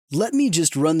"Let me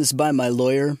just run this by my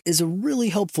lawyer" is a really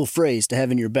helpful phrase to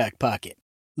have in your back pocket.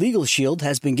 Legal Shield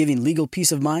has been giving legal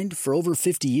peace of mind for over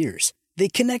 50 years. They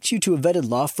connect you to a vetted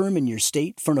law firm in your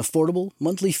state for an affordable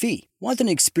monthly fee. Want an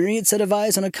experienced set of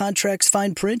eyes on a contract's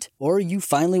fine print? Or you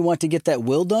finally want to get that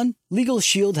will done? Legal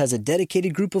Shield has a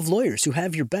dedicated group of lawyers who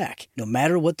have your back, no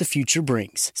matter what the future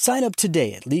brings. Sign up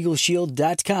today at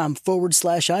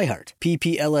LegalShield.com/iHeart.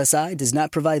 PPLSI does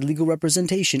not provide legal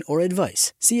representation or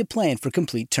advice. See a plan for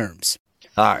complete terms.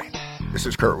 Hi, this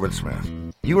is Kurtwood Smith.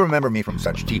 You remember me from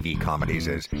such TV comedies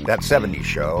as That 70s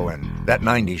Show and That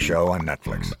 90s Show on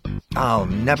Netflix. I'll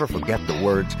never forget the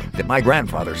words that my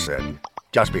grandfather said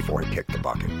just before he kicked the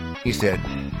bucket. He said,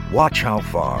 "Watch how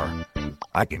far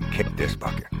I can kick this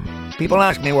bucket." People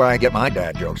ask me where I get my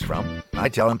dad jokes from. I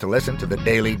tell them to listen to the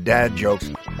Daily Dad Jokes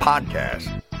podcast.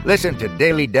 Listen to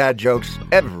Daily Dad Jokes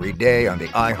every day on the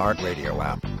iHeartRadio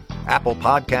app, Apple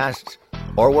Podcasts,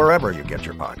 or wherever you get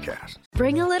your podcasts.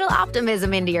 Bring a little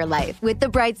optimism into your life with The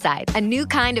Bright Side, a new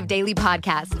kind of daily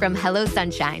podcast from Hello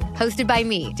Sunshine, hosted by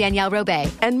me, Danielle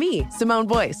Robay. And me, Simone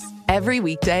Boyce. Every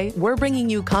weekday, we're bringing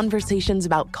you conversations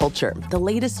about culture, the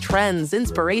latest trends,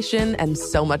 inspiration, and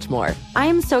so much more. I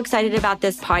am so excited about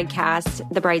this podcast,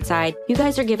 The Bright Side. You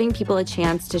guys are giving people a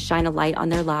chance to shine a light on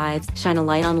their lives, shine a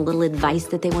light on a little advice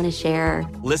that they want to share.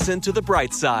 Listen to The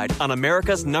Bright Side on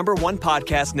America's #1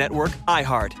 podcast network,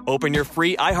 iHeart. Open your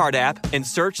free iHeart app and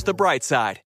search The Bright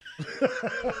Side.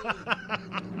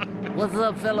 What's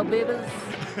up, fellow babies?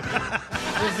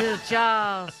 This is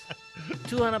Charles.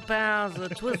 200 pounds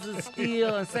of twisted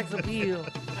steel and sex appeal.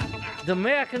 The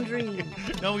American dream.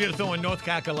 Don't forget to throw in North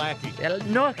Kakalaki.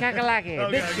 North Kakalaki.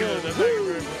 Okay, Big show. Thank you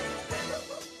very much.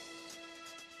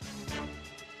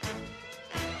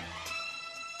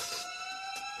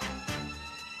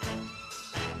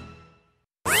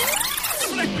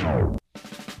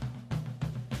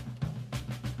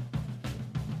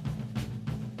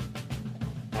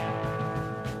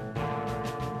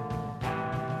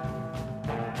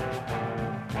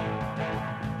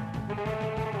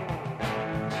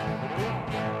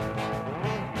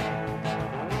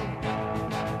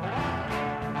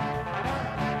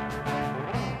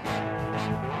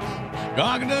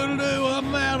 Cock-a-doodle-doo, up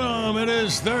madam. It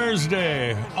is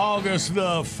Thursday, August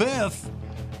the 5th.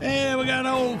 And we got an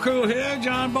old crew here,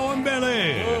 John, Bo, and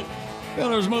Billy.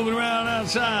 Fellas moving around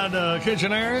outside the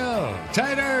kitchen area.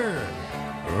 Tater,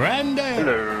 Randy,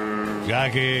 hello,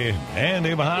 Jackie,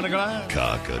 Andy behind the glass.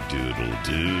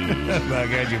 Cock-a-doodle-doo.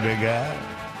 Back at you, big guy.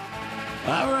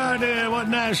 All right, then, what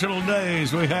national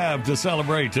days we have to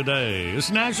celebrate today?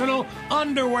 It's National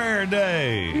Underwear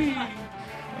Day.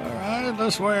 All right,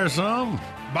 let's wear some.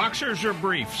 Boxers or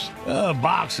briefs?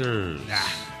 Boxers.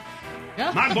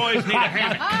 My boys need a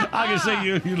hammock. I can see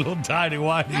you little tiny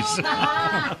whiteys.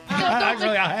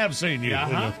 Actually, I have seen you.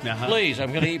 Please,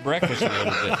 I'm going to eat breakfast in a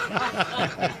little bit.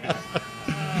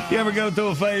 You ever go through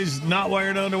a phase not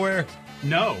wearing underwear?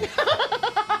 No.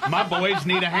 My boys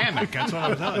need a hammock. That's what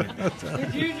I'm telling you.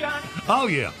 Did you, John? Oh,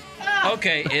 yeah.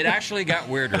 Okay, it actually got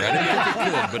weirder. I didn't think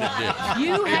it could, but it did.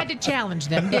 You had to challenge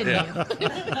them, didn't you?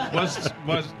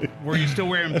 Were you still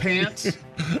wearing pants?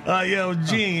 Yeah, with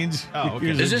jeans. Oh,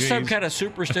 okay. Is this some kind of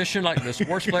superstition like the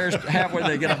sports players have where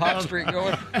they get a hot streak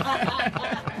going?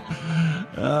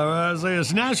 All right, so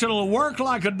it's National Work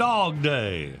Like a Dog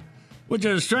Day, which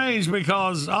is strange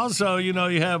because also, you know,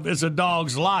 it's a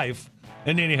dog's life,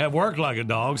 and then you have work like a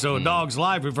dog. So a dog's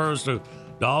life refers to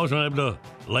dogs being able to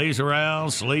laze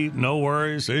around, sleep, no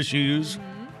worries, issues.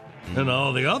 And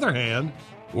on the other hand,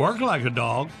 work like a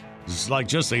dog is like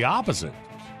just the opposite.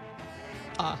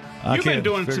 You've been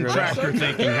doing some tractor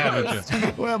thinking, haven't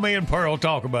you? Well, me and Pearl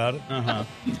talk about it.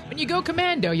 When you go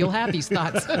commando, you'll have these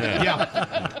thoughts.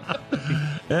 Yeah.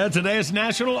 Today is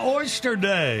National Oyster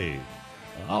Day.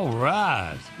 All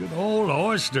right. Good old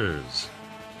oysters.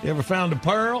 You ever found a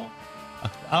pearl?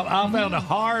 I found a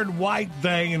hard white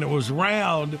thing, and it was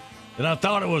round, and I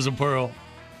thought it was a pearl.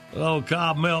 Oh,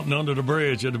 Cobb melting under the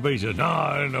bridge at the beach. No,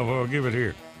 I didn't know if I'll give it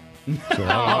here. So,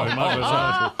 No.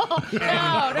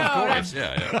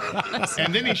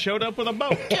 And then he showed up with a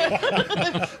boat.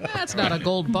 That's not a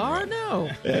gold bar, no.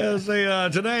 Yeah, see,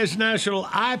 today is National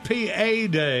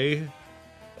IPA Day.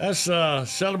 That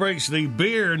celebrates the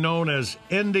beer known as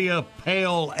India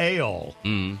Pale Ale.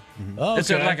 Okay. It's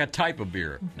like a type of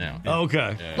beer now.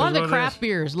 Okay. Yeah. A lot of the craft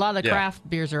beers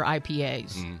are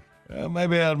IPAs.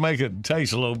 Maybe I'd make it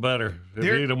taste a little better if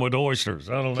you eat them with oysters.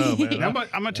 I don't know, man. I'm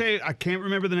going to tell you, I can't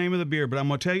remember the name of the beer, but I'm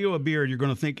going to tell you a beer you're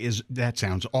going to think that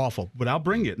sounds awful. But I'll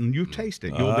bring it, and you taste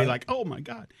it. You'll be like, oh, my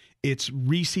God. It's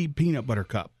Reese Peanut Butter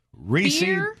Cup. Reese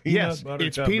Beer? Peanut Yes, Butter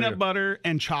it's Cup peanut beer. butter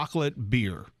and chocolate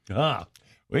beer. Ah.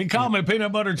 We can call me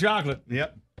peanut butter chocolate.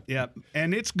 Yep.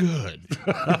 And it's good.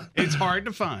 It's hard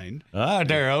to find. All right,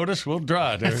 there, Otis. We'll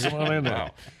try it there. Come on in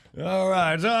there. All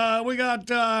right. We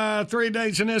got 3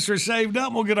 dates in history saved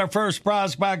up. We'll get our first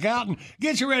prize back out and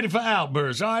get you ready for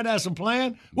Outbursts. All right, that's the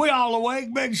plan. We all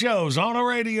awake. Big Show's on the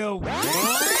radio.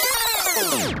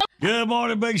 Good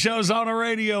morning, Big Show's on the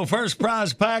radio. First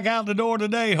prize pack out the door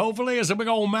today. Hopefully, it's a big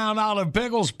old Mount Olive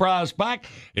Pickles prize pack.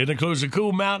 It includes a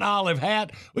cool Mount Olive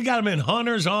hat. We got them in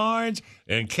hunter's orange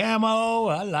and camo.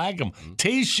 I like them.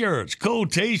 T-shirts, cool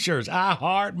T-shirts. I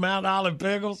heart Mount Olive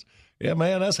Pickles. Yeah,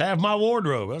 man, that's half my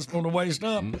wardrobe. That's going to waste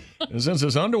up. And since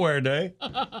it's underwear day.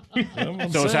 So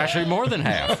it's actually more than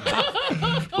half.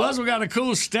 Plus, we got a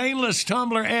cool stainless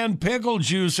tumbler and pickle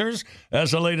juicers. That's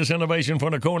the latest innovation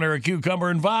from the corner of cucumber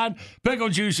and vine. Pickle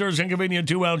juicers and convenient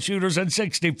 2-ounce shooters and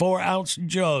 64-ounce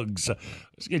jugs.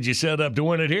 Let's get you set up to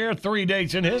win it here. 3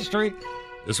 dates in history.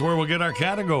 This is where we'll get our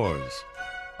categories.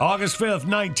 August 5th,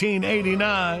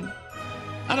 1989.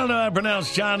 I don't know how to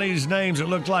pronounce Chinese names that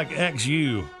look like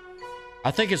XU. I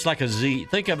think it's like a Z.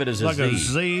 Think of it as a Z. Like a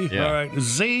Z? Yeah. All right.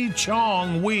 Z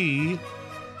Chong Wei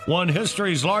won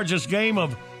history's largest game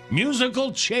of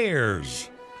musical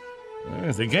chairs.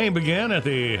 The game began at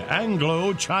the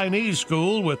Anglo-Chinese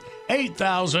school with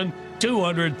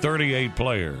 8,238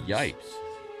 players. Yikes.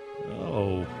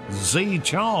 Oh, Z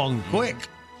Chong, quick.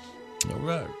 All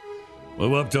right.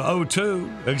 Move up to 02.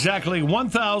 Exactly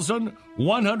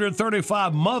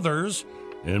 1,135 mothers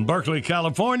in Berkeley,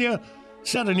 California,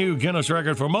 set a new Guinness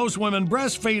record for most women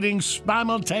breastfeeding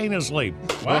simultaneously.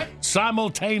 What?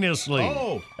 Simultaneously.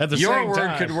 Oh. At the Your same word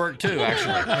time. could work too,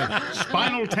 actually.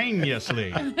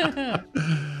 Simultaneously.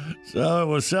 So it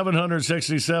was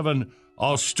 767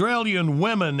 Australian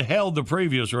women held the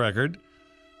previous record.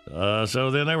 So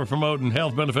then they were promoting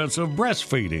health benefits of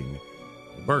breastfeeding.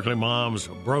 Berkeley moms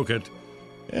broke it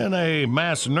in a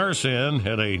mass nurse-in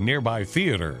at a nearby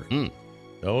theater.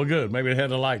 Oh, good. Maybe they had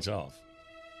the lights off.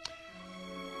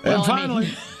 And finally,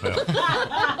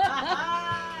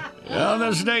 on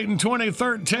this date in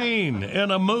 2013, in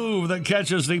a move that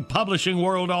catches the publishing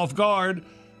world off guard,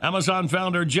 Amazon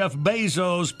founder Jeff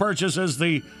Bezos purchases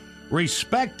the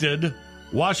respected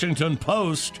Washington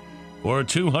Post for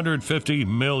 $250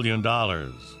 million.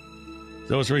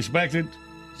 So it's respected?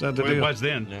 Is that the deal? It was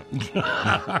then. Yeah.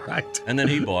 All right. And then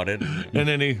he bought it. And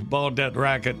then he bought that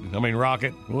rocket.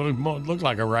 Well, it looked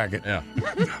like a racket. Yeah.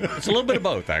 It's a little bit of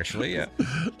both, actually, yeah.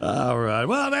 All right.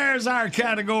 Well, there's our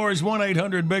categories.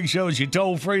 1-800-BIG-SHOW is your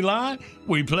toll-free line.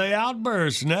 We play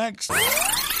Outbursts next.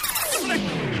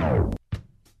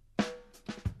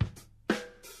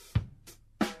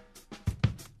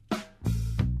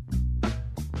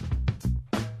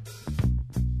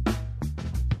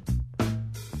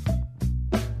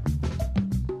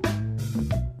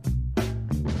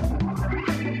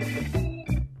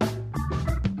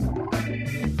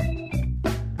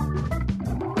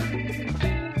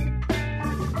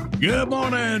 Good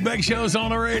morning. Big Show's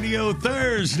on the radio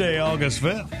Thursday, August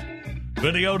 5th.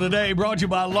 Video today brought to you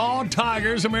by Law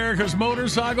Tigers, America's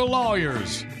motorcycle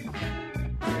lawyers.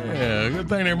 Yeah, good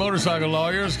thing they're motorcycle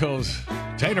lawyers, because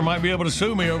Tater might be able to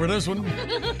sue me over this one.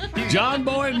 John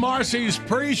Boy and Marcy's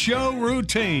pre-show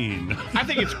routine. I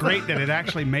think it's great that it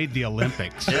actually made the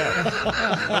Olympics. Yeah.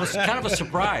 Well, it's kind of a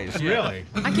surprise. Yeah. Really?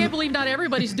 I can't believe not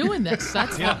everybody's doing this.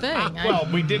 That's the thing. Well,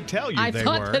 we did tell you I they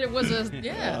thought were. that it was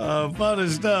Fun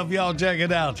stuff. Y'all check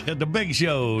it out at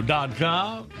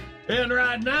thebigshow.com. And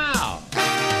right now,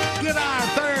 get our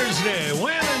Thursday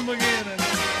winning beginning.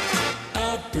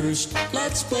 Outburst,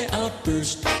 let's play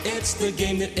Outburst. It's the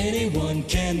game that anyone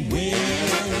can win.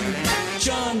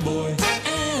 John Boy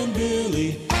and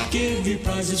Billy give you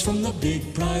prizes from the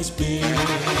big prize bin.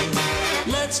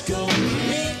 Let's go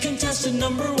meet contestant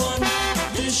number 1.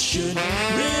 This should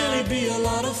really be a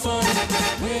lot of fun.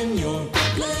 When you're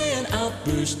playing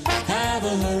Outburst, have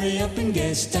a hurry up and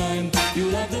guess time.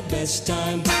 You'll have the best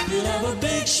time. You'll have a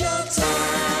big show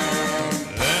time.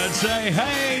 Let's say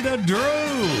hey to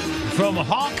Drew from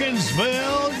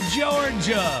Hawkinsville,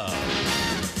 Georgia.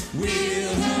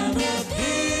 We'll have a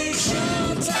big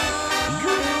show time.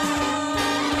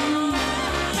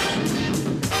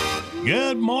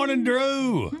 Good morning,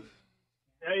 Drew.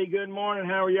 Hey, good morning.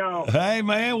 How are y'all? Hey,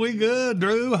 man, we good,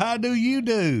 Drew. How do you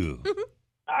do?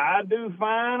 I do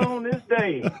fine on this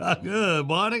day. Good,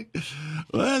 buddy.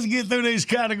 Let's get through these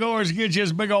categories and get you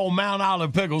this big old Mount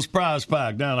Olive Pickles prize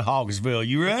pack down in Hawkinsville.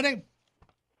 You ready?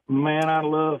 Man, I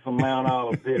love some Mount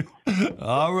Olive Pickles.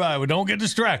 All right. Well, don't get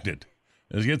distracted.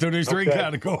 Let's get through these three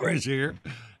categories here.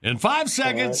 In 5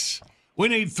 seconds, we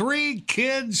need 3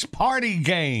 kids' party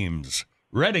games.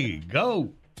 Ready,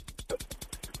 go.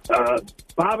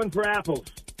 Bobbing for apples.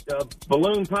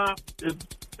 balloon pop,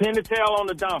 pin the tail on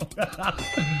the donkey.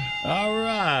 All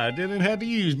right. Didn't have to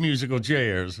use musical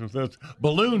chairs. That's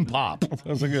balloon pop.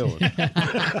 That's a good one.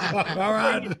 All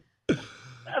right.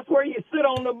 That's where you sit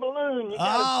on the balloon. You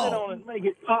got to sit on it and make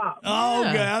it pop. Oh,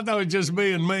 okay. I thought it was just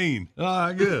being mean. All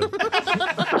right, good.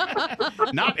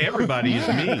 Not everybody is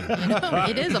mean.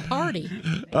 It is a party.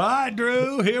 All right,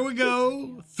 Drew, here we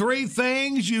go. 3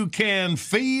 things you can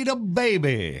feed a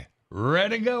baby.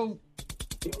 Ready, go.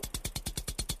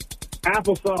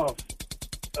 Applesauce,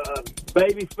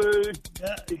 baby food,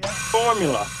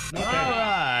 formula. All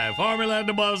right, formula at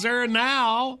the buzzer.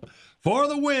 Now, for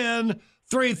the win,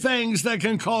 3 things that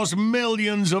can cost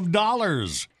millions of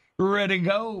dollars. Ready,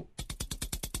 go.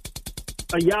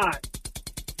 A yacht,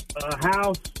 a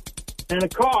house, and a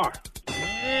car.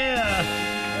 Yeah.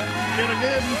 Get a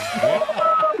good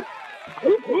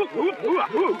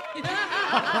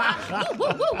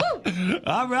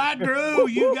All right, Drew,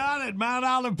 you got it. Mount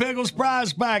Olive Pickles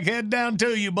prize pack. Head down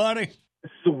to you, buddy.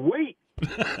 Sweet.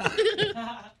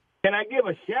 Can I give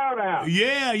a shout out?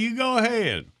 Yeah, you go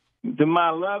ahead. To my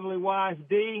lovely wife,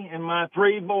 Dee, and my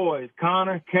 3 boys,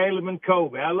 Connor, Caleb, and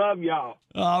Kobe. I love y'all.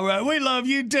 All right, we love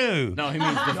you too. No, he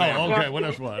means the family. Oh, okay, what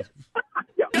else was?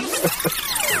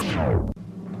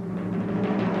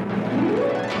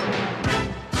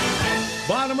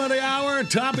 Bottom of the hour,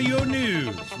 top of your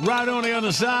news. Right on the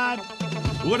other side,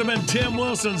 would have been Tim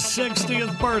Wilson's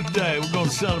 60th birthday. We're going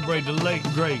to celebrate the late,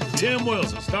 great Tim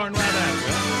Wilson, starting right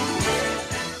out.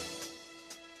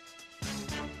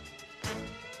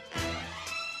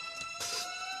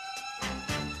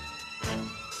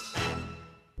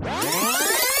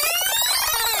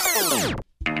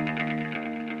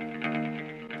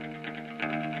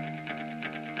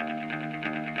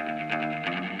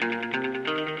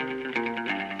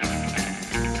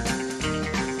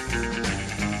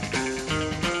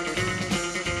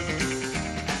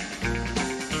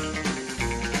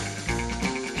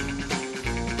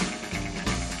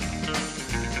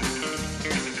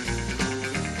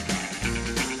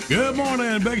 Good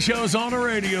morning. Big Show's on the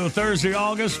radio Thursday,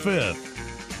 August 5th.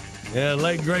 Yeah,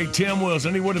 late, great Tim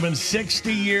Wilson. He would have been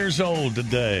 60 years old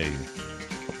today.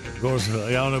 Of course,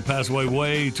 y'all know passed away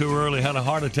way too early, had a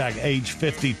heart attack, age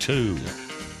 52.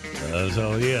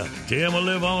 So, yeah, Tim will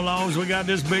live on long as we got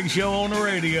this Big Show on the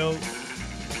radio.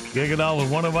 Kick it off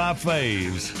with one of our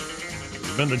faves.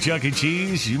 You've been to Chuck E.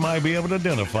 Cheese, you might be able to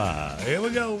identify. Here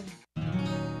we go.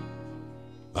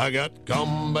 I got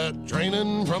combat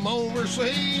training from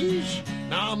overseas.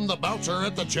 Now I'm the bouncer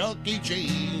at the Chuck E.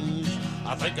 Cheese.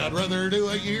 I think I'd rather do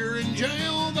a year in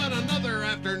jail than another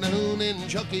afternoon in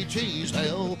Chuck E. Cheese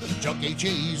hell. Chuck E.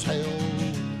 Cheese hell.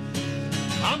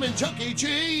 I'm in Chuck E.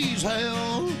 Cheese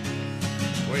hell.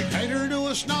 We cater to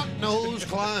a snot-nosed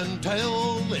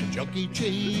clientele in Chuck E.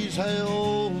 Cheese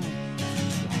hell.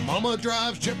 Mama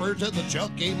drives Chipper to the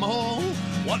Chuck E. Mall,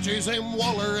 watches him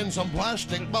waller in some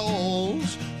plastic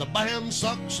bowls. The band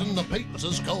sucks and the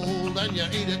pizza's cold, and you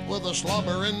eat it with a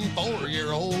slobbering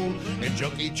 4-year-old in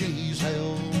Chuck E. Cheese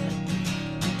hell.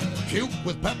 Puke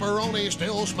with pepperoni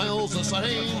still smells the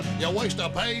same. You waste a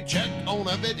paycheck on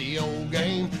a video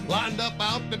game. Lined up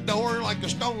out the door like the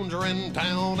Stones are in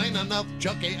town. Ain't enough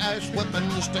Chuck E. ass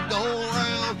whippings to go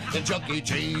around in Chuck E.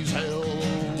 Cheese hell.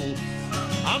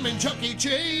 I'm in Chuck E.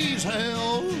 Cheese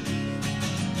hell.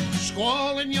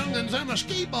 Squalling young'uns and a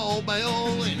skee-ball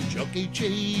bell in Chuck E.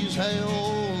 Cheese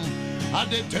hell. I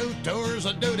did 2 tours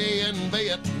of duty in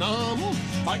Vietnam,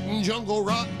 fighting jungle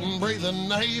rot and breathing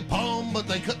napalm, but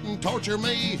they couldn't torture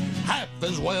me half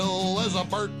as well as a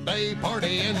birthday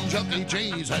party in Chuck E.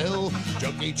 Cheese hell.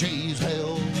 Chuck E. Cheese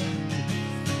hell.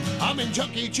 I'm in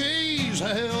Chuck E. Cheese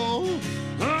hell.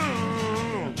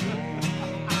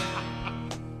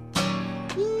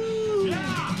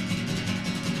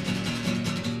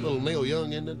 Little Neil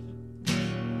Young, isn't it?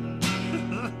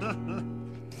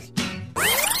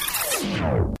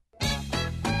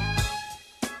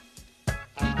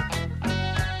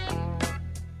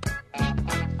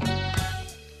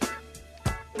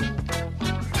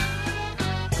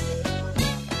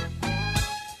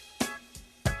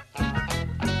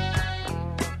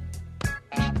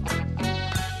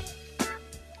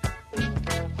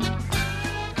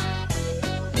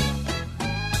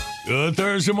 Good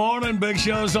Thursday morning. Big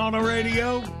Show's on the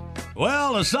radio.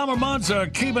 Well, the summer months are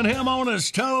keeping him on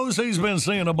his toes. He's been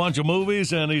seeing a bunch of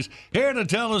movies, and he's here to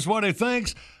tell us what he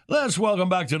thinks. Let's welcome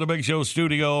back to the Big Show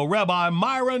studio, Rabbi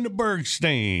Myron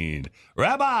Bergstein.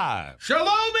 Rabbi.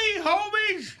 Shalomi,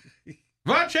 homies.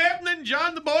 What's happening,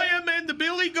 John the Boyum and the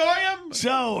Billy Goyam?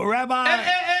 So, Rabbi.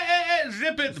 Hey.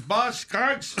 zip it, boss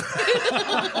Kurtz.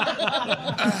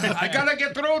 I gotta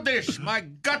get through this. My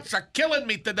guts are killing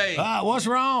me today. What's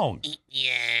wrong?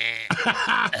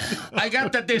 I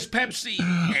got this Pepsi.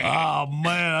 Oh,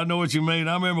 man, I know what you mean.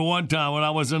 I remember one time when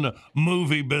I was in the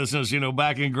movie business,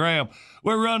 back in Graham.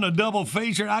 We were running a double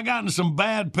feature. I got into some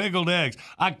bad pickled eggs.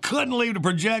 I couldn't leave the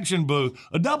projection booth.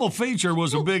 A double feature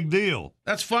was a big deal.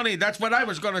 That's funny. That's what I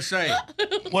was going to say.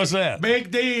 What's that? Big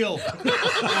deal.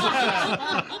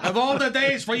 Of all the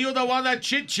days for you to want to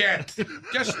chit-chat.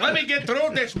 Just let me get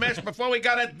through this mess before we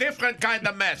got a different kind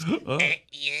of mess.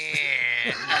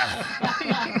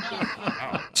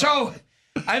 So,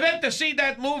 I went to see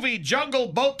that movie, Jungle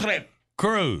Boat Trip.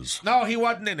 Cruise. No, he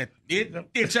wasn't in it.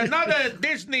 It's another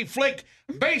Disney flick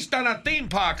based on a theme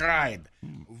park ride.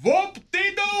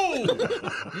 Whoop-de-doo!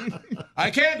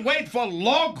 I can't wait for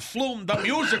Log Flume the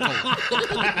musical.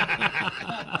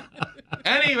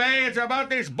 Anyway, it's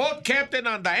about this boat captain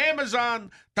on the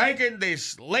Amazon taking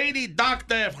this lady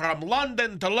doctor from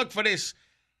London to look for this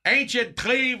ancient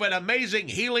tree with amazing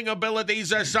healing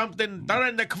abilities or something.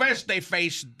 During the quest, they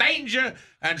face danger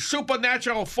and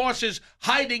supernatural forces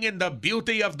hiding in the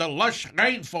beauty of the lush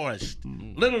rainforest.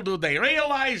 Little do they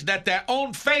realize that their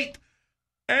own fate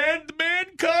and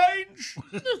mankind's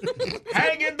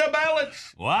hang in the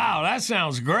balance. Wow, that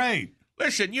sounds great.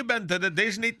 Listen, you been to the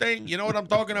Disney thing? You know what I'm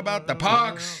talking about? The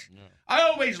parks? I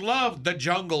always loved the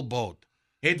Jungle Boat.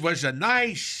 It was a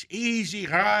nice, easy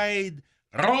ride.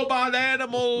 Robot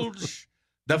animals.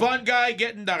 The one guy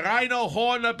getting the rhino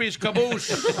horn up his caboose.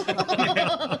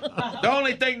 The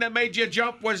only thing that made you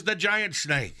jump was the giant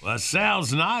snake. Well, that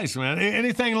sounds nice, man.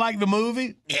 Anything like the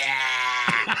movie?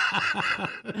 Yeah.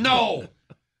 No.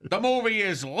 The movie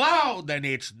is loud and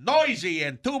it's noisy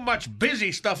and too much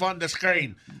busy stuff on the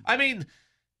screen. I mean,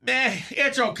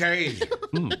 it's okay.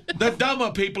 The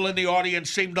dumber people in the audience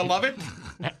seem to love it.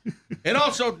 It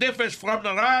also differs from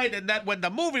the ride in that when the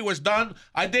movie was done,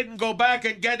 I didn't go back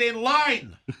and get in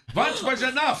line. Once was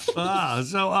enough.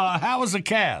 So how was the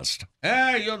cast?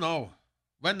 You know,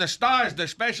 when the stars, the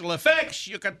special effects,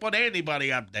 you can put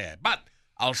anybody up there. But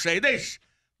I'll say this,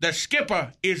 the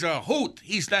skipper is a hoot.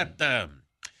 He's that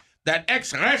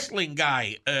ex-wrestling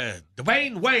guy,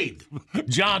 Dwayne Wade.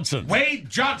 Johnson. Wade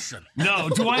Johnson. No,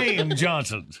 Dwayne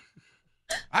Johnson.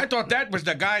 I thought that was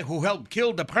the guy who helped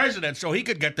kill the president so he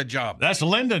could get the job. That's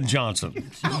Lyndon Johnson.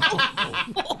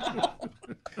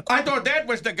 I thought that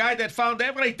was the guy that found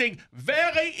everything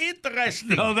very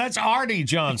interesting. No, that's Artie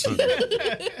Johnson.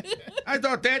 I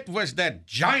thought that was that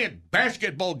giant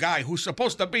basketball guy who's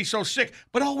supposed to be so sick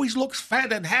but always looks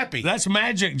fat and happy. That's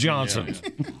Magic Johnson.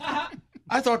 Yeah.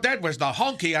 I thought that was the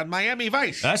honky on Miami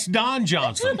Vice. That's Don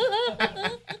Johnson.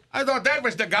 I thought that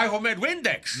was the guy who made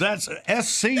Windex. That's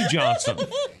S.C. Johnson.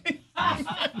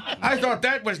 I thought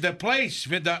that was the place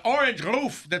with the orange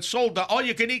roof that sold the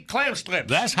all-you-can-eat clam strips.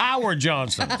 That's Howard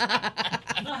Johnson.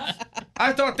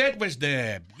 I thought that was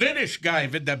the British guy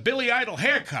with the Billy Idol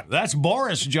haircut. That's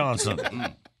Boris Johnson.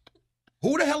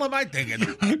 Who the hell am I thinking?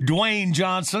 Dwayne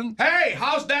Johnson. Hey,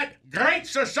 how's that great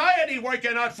society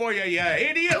working out for you, you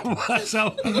idiot?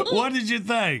 So, what did you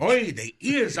think? Oi, the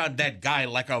ears on that guy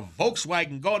like a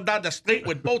Volkswagen going down the street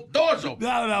with both doors open.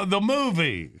 No, the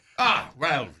movie.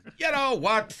 Well, you know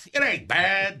what? It ain't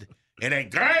bad. It ain't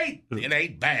great. It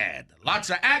ain't bad. Lots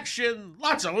of action,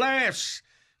 lots of laughs.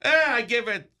 I give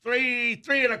it 3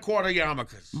 1/4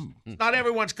 yarmulkes. Not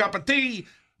everyone's cup of tea.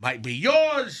 Might be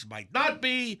yours, might not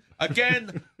be.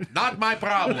 Again, not my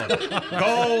problem.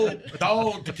 Go,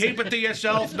 don't, keep it to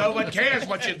yourself. No one cares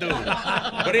what you do.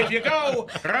 But if you go,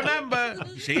 remember,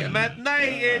 see a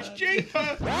matinee, it's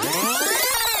cheaper.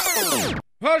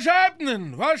 What's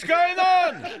happening? What's going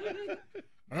on?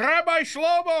 Rabbi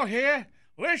Shlomo here.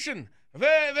 Listen,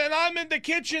 when I'm in the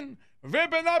kitchen,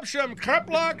 whipping up some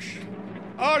kreplachs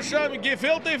or some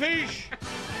gefilte fish,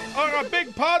 or a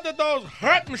big pot of those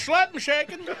Retten Schleppen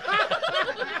shaking.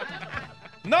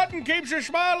 Nothing keeps a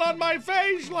smile on my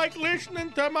face like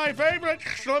listening to my favorite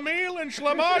Schlemiel and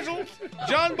Schlemazel,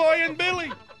 John Boy and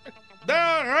Billy.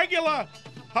 They're regular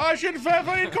Harsh and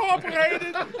Pfeffer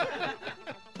Incorporated.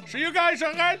 So you guys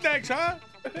are rednecks, huh?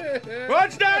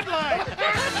 What's that like?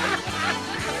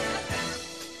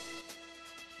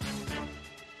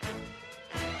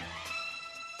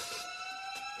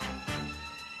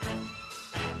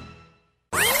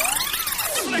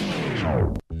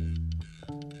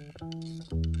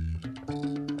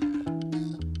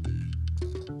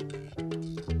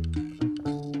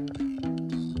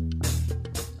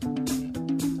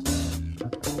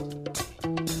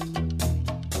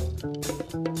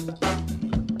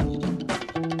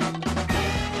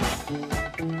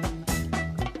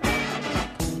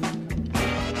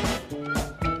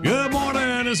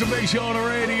 It's a Big Show on the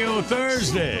Radio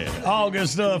Thursday,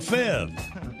 August the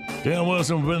 5th. Tim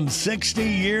Wilson been 60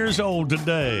 years old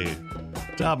today.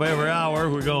 Top of every hour,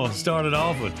 we're going to start it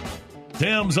off with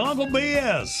Tim's Uncle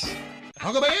BS.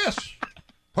 Uncle BS,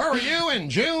 where were you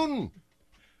in June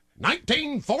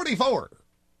 1944?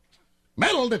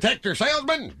 Metal detector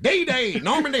salesman, D-Day,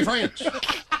 Normandy, France.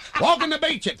 Walking the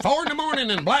beach at 4 in the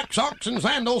morning in black socks and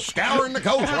sandals, scouring the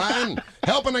coastline,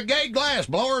 helping a gay glass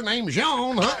blower named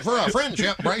Jean hunt for a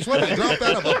friendship bracelet he dropped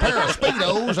out of a pair of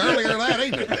Speedos earlier that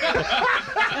evening.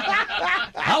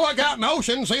 I look out in the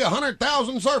ocean, see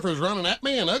 100,000 surfers running at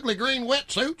me in ugly green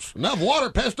wetsuits, enough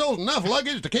water pistols, enough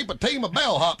luggage to keep a team of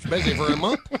bellhops busy for a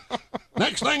month.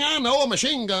 Next thing I know, a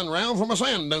machine gun round from a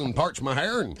sand dune parts my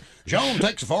hair, and Jean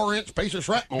takes a 4-inch piece of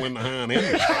shrapnel in the hind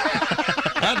end.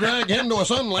 I drag him to a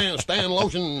suntan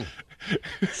lotion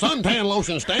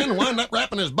stand, and wind up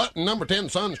wrapping his butt in number 10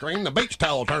 sunscreen, the beach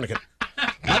towel tourniquet.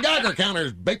 My Geiger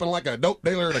counter's beeping like a dope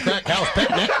dealer at a crack house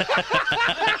picnic.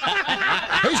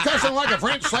 He's cussing like a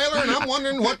French sailor, and I'm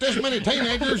wondering what this many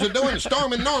teenagers are doing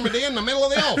storming Normandy in the middle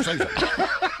of the off-season.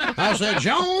 I said,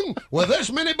 Joan, with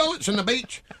this many bullets in the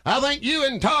beach, I think you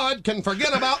and Todd can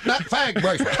forget about that fag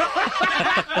bracelet.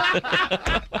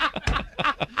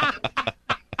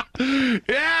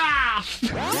 Yeah!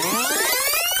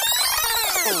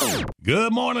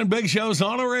 Good morning, Big Show's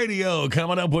on the radio.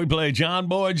 Coming up, we play John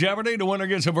Boy Jeopardy. The winner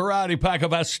gets a variety pack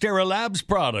of Astera Labs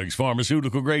products,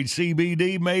 pharmaceutical-grade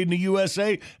CBD made in the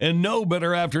USA, and no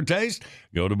bitter aftertaste.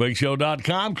 Go to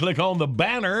BigShow.com, click on the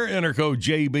banner, enter code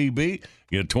JBB.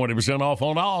 Get 20% off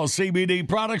on all CBD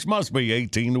products. Must be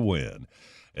 18 to win.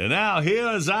 And now,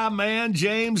 here's our man,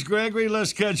 James Gregory.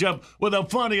 Let's catch up with the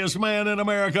funniest man in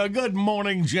America. Good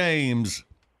morning, James.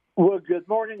 Well, good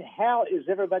morning. How is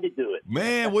everybody doing?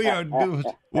 Man, we are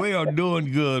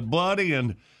doing good, buddy,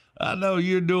 and I know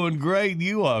you're doing great.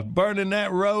 You are burning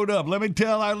that road up. Let me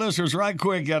tell our listeners right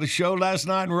quick, got a show last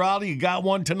night in Raleigh. You got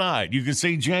one tonight. You can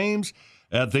see James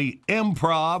at the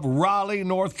Improv, Raleigh,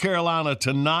 North Carolina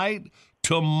tonight.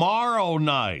 Tomorrow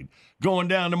night, going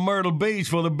down to Myrtle Beach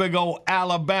for the big old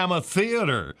Alabama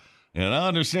Theater. And I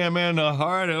understand, man,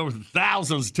 over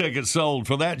thousands of tickets sold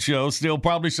for that show. Still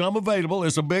probably some available.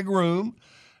 It's a big room.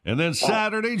 And then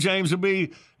Saturday, James will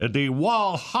be at the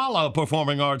Walhalla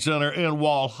Performing Arts Center in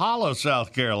Walhalla,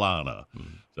 South Carolina.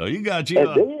 So you got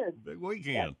a big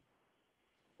weekend.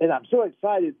 And I'm so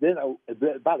excited. Then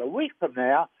about a week from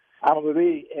now, I'm going to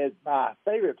be at my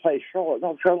favorite place, Charlotte,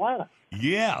 North Carolina.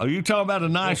 Yeah, you talking about a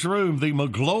nice room, the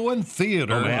McGlowan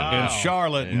Theater in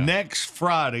Charlotte next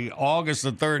Friday, August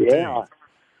the 13th. Yeah.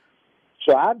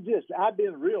 So I've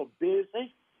been real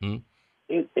busy. I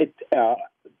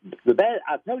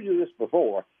told you this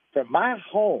before. From my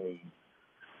home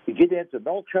to get into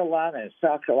North Carolina and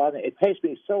South Carolina, it takes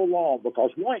me so long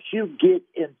because once you get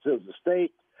into the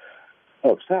state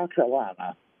of South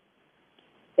Carolina,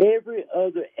 every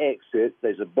other exit,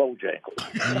 there's a Bojangles.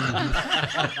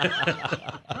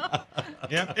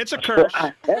 Yeah, it's a curse.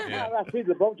 So every time I see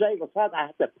the Bojangles sign, I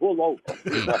have to pull over.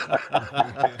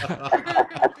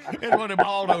 It's one of them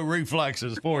auto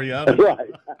reflexes for you.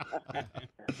 Right.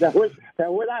 Now,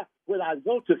 when I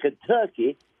go to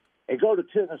Kentucky and go to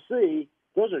Tennessee,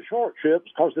 those are short trips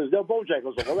because there's no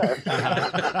Bojangles over there.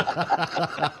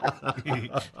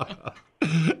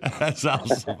 That's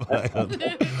awesome, man.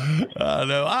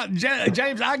 No,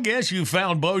 James, I guess you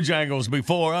found Bojangles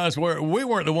before us. We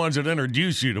weren't the ones that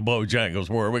introduced you to Bojangles,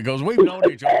 were we? Because we've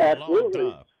known each other for a long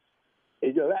time.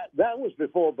 You know, that was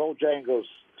before Bojangles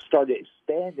started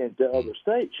expanding to other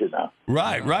states, you know.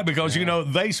 Right, because, you know,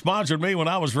 they sponsored me when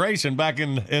I was racing back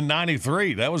in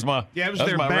 93. That was my it was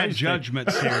their Bad Judgment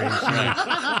series.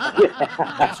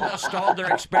 That's what stalled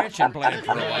their expansion plan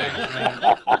for a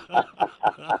while.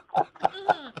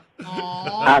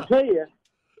 I tell you,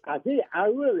 I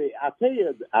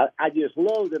just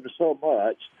love them so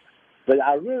much, but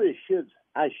I should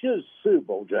sue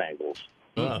Bojangles.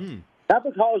 Not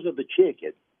because of the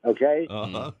chicken, okay?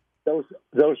 Those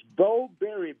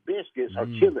Bowberry biscuits are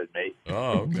killing me.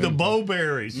 Oh, okay. The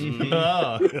Bowberries.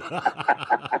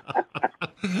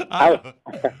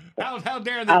 How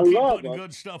dare they keep putting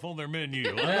good stuff on their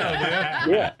menu?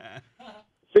 Yeah.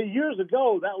 See, years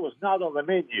ago, that was not on the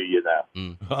menu, you know.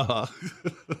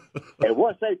 And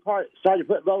once they started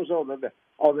putting those on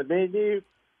the menu,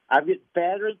 I'm getting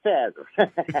fatter and fatter.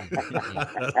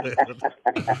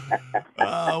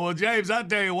 Well, James, I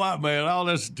tell you what, man, all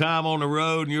this time on the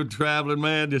road and you're traveling,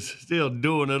 man, just still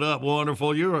doing it up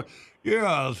wonderful. You're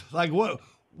like, what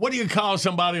do you call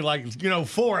somebody like, you know,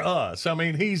 for us? I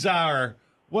mean, he's our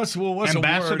What's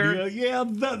Ambassador? the word? Yeah,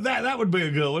 that would be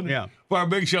a good one. Yeah. For our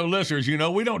big show listeners,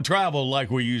 we don't travel like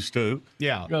we used to.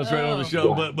 Yeah. Go straight on the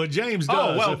show, but James does.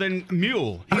 Oh, well, then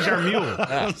mule. He's our mule.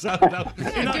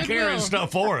 You're not carrying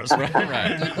stuff for us.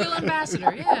 Right. Goodwill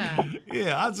ambassador, yeah.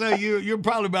 Yeah, I'd say you're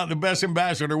probably about the best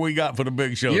ambassador we got for the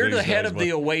big show. You're these the head days, of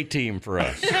the away team for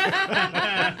us.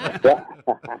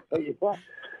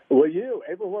 Well,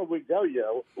 everywhere we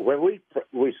go, when we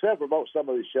promote some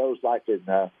of these shows, like in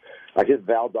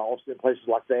Valdosta and places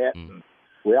like that,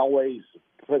 we always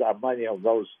put our money on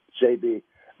those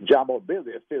John Boy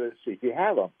Billy affiliates if you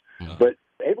have them. But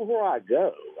everywhere I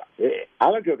go,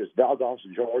 I don't go to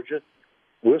Valdosta, Georgia.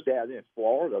 We was down in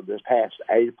Florida this past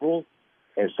April,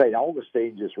 and St.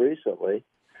 Augustine just recently.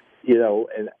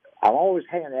 And I'm always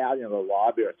hanging out in the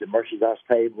lobby or at the merchandise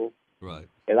table. Right.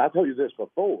 And I told you this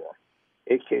before.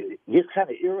 It gets kind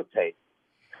of irritating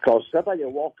because somebody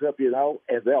will walk up, and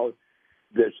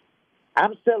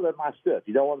I'm selling my stuff.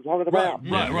 You know what I'm talking about?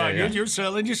 Right. Yeah. You're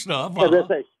selling your stuff. And they'll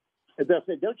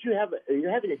say, don't you have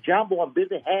you're having a John Boy and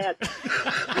Billy hat?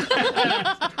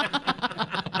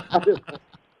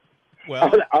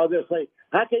 Well, I'll just say,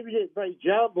 how come you didn't bring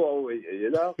John Boy with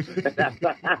you,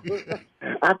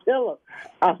 I tell them,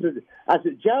 I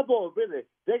said, John Boy and Billy,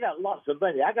 they got lots of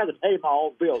money. I got to pay my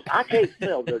own bills. I can't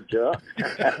sell their junk.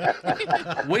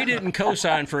 We didn't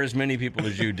co-sign for as many people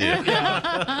as you did.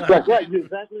 That's right. You're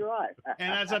exactly right.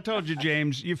 And as I told you,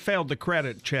 James, you failed the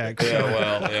credit check.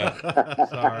 Yeah.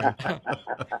 Sorry.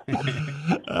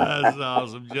 That's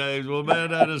awesome, James. Well,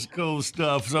 man, that is cool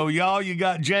stuff. So, y'all, you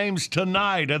got James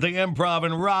tonight at the Improv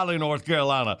in Raleigh, North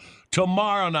Carolina.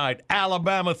 Tomorrow night,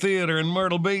 Alabama Theater in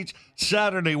Myrtle Beach.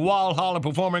 Saturday, Walhalla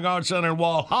Performing Arts Center in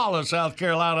Walhalla, South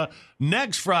Carolina.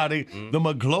 Next Friday, the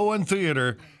McGlowan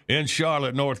Theater in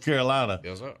Charlotte, North Carolina.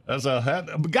 Yes, sir. That's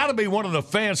got to be one of the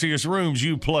fanciest rooms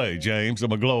you play, James, the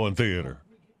McGlowan Theater.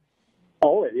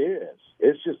 Oh, it is.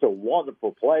 It's just a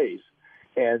wonderful place.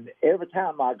 And every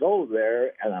time I go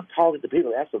there and I'm talking to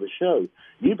people after the show,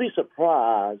 you'd be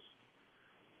surprised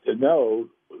to know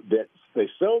that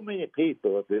there's so many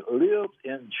people that live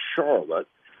in Charlotte,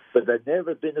 but they've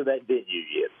never been to that venue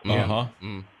yet.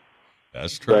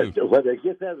 That's true. But when they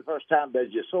get there the first time, they're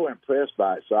just so impressed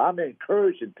by it. So I'm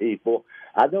encouraging people.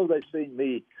 I know they've seen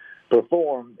me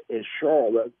perform in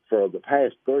Charlotte for the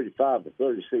past 35 to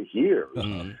 36 years.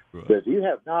 Right. But if you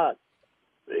have not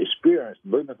experienced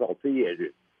Blumenthal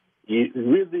Theater, you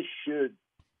really should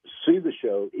see the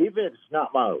show, even if it's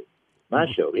not my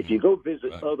show. If you go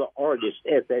visit other artists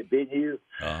at that venue,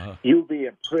 you'll be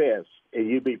impressed and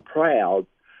you'll be proud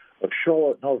of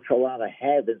Charlotte, North Carolina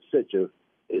having such a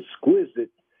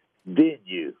exquisite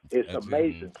venue. It's an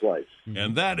amazing place.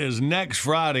 And that is next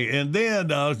Friday. And then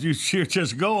you're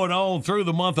just going on through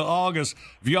the month of August.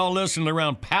 If y'all listening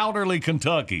around Powderly,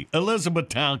 Kentucky,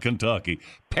 Elizabethtown, Kentucky,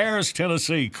 Paris,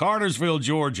 Tennessee, Cartersville,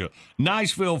 Georgia,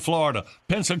 Niceville, Florida,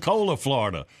 Pensacola,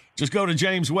 Florida. Just go to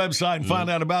James' website and find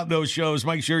out about those shows.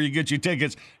 Make sure you get your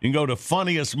tickets and go to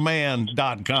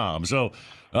funniestman.com. So,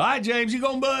 all right, James, you're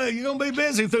gonna be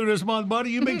busy through this month,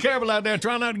 buddy. You be careful out there.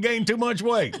 Try not to gain too much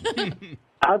weight.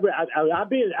 I'm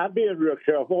being real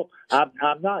careful. I'm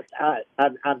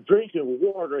drinking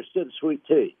water instead of sweet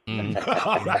tea.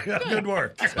 All right, good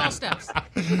work. Small steps. All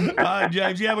right,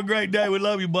 James, you have a great day. We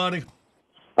love you, buddy.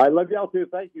 I love y'all too.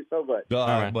 Thank you so much. All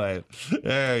right, man.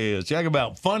 There he is. Check him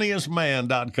out,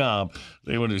 funniestman.com.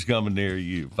 See when it's coming near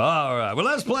you. All right. Well,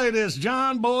 let's play this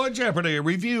John Boy Jeopardy. A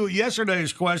review of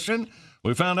yesterday's question.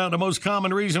 We found out the most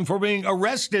common reason for being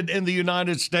arrested in the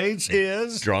United States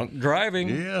is drunk driving.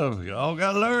 Yeah, y'all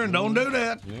got to learn. Don't do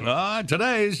that. Yeah. All right.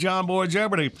 Today's John Boy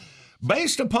Jeopardy.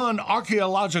 Based upon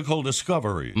archaeological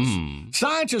discoveries,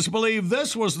 scientists believe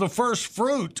this was the first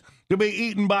fruit to be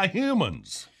eaten by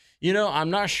humans. You know, I'm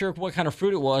not sure what kind of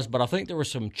fruit it was, but I think there were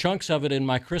some chunks of it in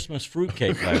my Christmas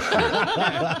fruitcake last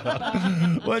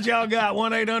year. What y'all got?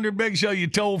 1-800-BIG-SHOW, you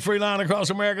toll-free line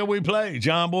across America. We play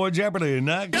John Boy Jeopardy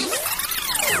next.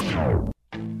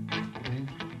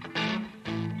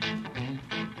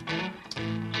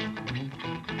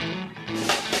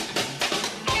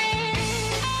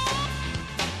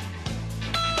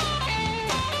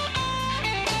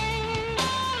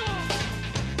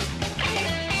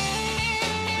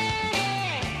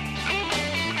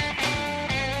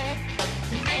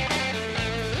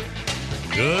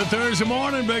 Good Thursday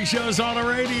morning. Big Show's on the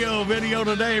radio. Video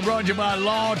today brought to you by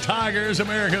Law Tigers,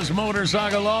 America's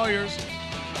motorcycle lawyers.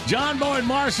 John Boy and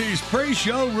Marcy's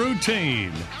pre-show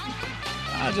routine.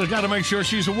 I just got to make sure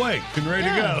she's awake and ready to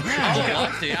go.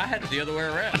 Oh, see, I had it the other way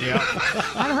around. Yeah.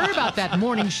 I heard about that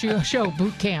morning show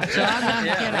boot camp, so I'm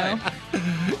not,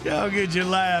 Y'all get your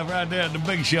laugh right there at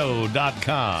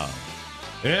thebigshow.com.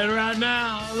 And right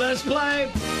now, let's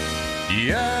play.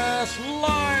 Yes,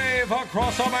 live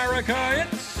across America,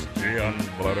 it's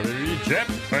Jamboree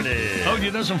Jeopardy. Oh, you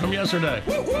this one from yesterday.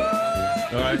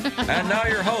 All right. And now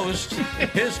your host.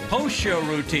 His post-show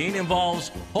routine involves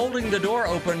holding the door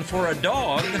open for a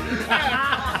dog. He's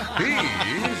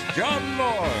John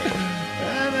Boy.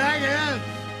 And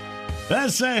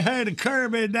let's say hey to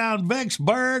Kirby down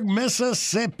Vicksburg,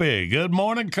 Mississippi. Good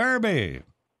morning, Kirby.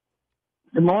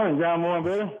 Good morning, John Boy,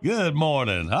 Billy. Good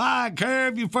morning. All right,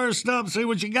 Kirby, you first up, see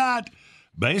what you got.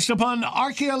 Based upon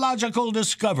archaeological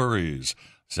discoveries,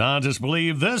 scientists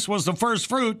believe this was the first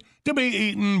fruit to be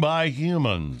eaten by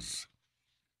humans.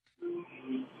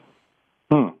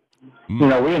 You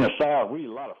know, we in the South, we eat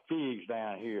a lot of figs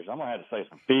down here, so I'm going to have to say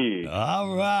some figs.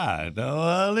 All right.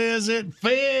 Well, is it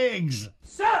figs?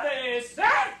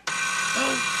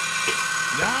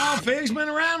 No, figs been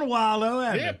around a while, though,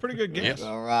 hasn't it? Pretty good guess.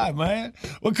 All right, man.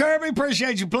 Well, Kirby,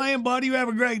 appreciate you playing, buddy. You have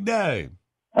a great day.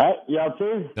 All right, y'all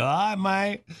too. All right,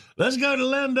 mate. Let's go to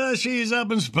Linda. She's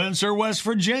up in Spencer, West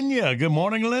Virginia. Good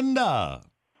morning, Linda.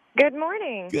 Good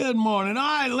morning. Good morning. All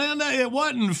right, Linda, it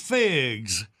wasn't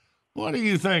figs. What do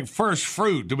you think first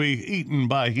fruit to be eaten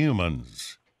by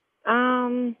humans?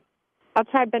 I'll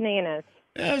try bananas.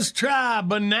 Let's try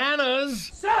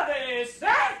bananas.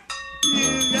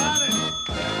 You got it.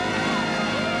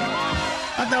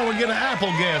 I thought we'd get an apple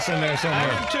guess in there somewhere.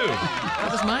 I did too. That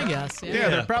was my guess. Yeah,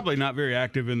 they're probably not very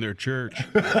active in their church.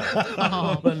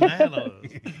 Bananas.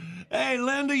 Hey,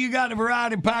 Linda, you got a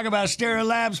variety pack of Astera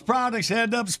Labs products.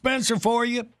 Head up Spencer for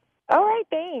you. All right,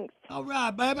 thanks. All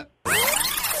right, baby.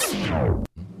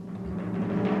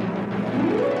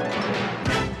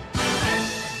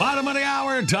 Bottom of the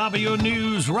hour, top of your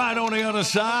news. Right on the other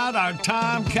side, our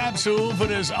time capsule for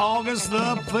this August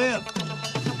the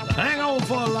 5th. Hang on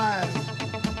for a line.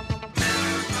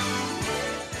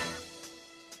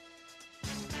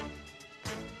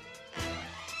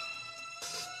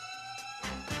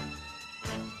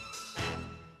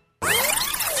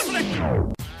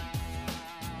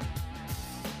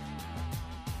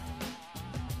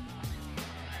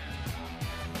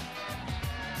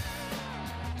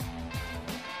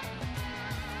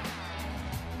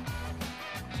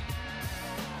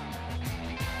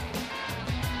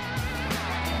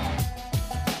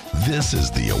 This is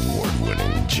the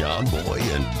award-winning John Boy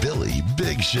and Billy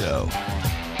Big Show.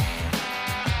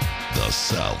 The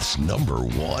South's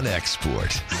 #1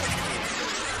 export.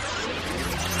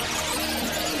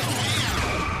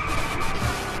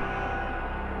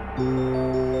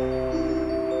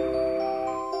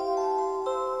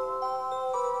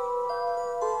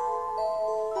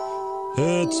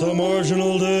 It's a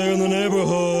marginal day in the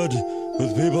neighborhood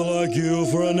with people like you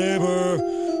for a neighbor.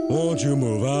 Won't you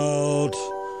move out?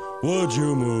 Would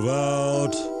you move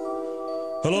out?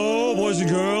 Hello, boys and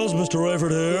girls, Mr. Rayford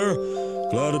here.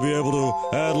 Glad to be able to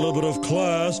add a little bit of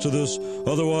class to this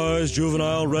otherwise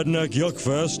juvenile redneck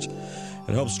yuckfest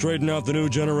and help straighten out the new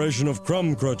generation of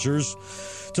crumb crutchers.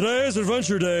 Today is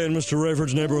Adventure Day in Mr.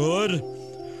 Rayford's neighborhood.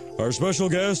 Our special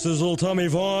guest is little Tommy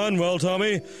Vaughn. Well,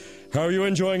 Tommy, how are you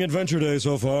enjoying Adventure Day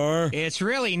so far? It's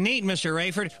really neat, Mr.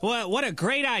 Rayford. What a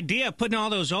great idea, putting all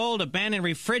those old abandoned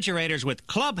refrigerators with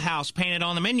Clubhouse painted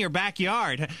on them in your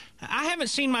backyard. I haven't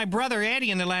seen my brother Eddie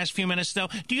in the last few minutes, though.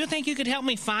 Do you think you could help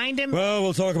me find him? Well,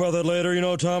 we'll talk about that later. You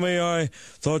know, Tommy, I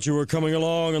thought you were coming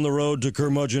along on the road to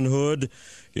curmudgeonhood.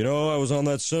 You know, I was on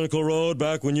that cynical road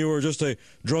back when you were just a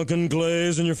drunken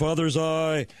glaze in your father's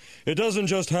eye. It doesn't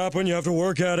just happen. You have to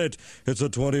work at it. It's a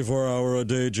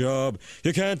 24-hour-a-day job.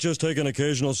 You can't just take an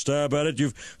occasional stab at it.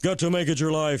 You've got to make it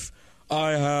your life.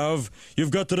 I have.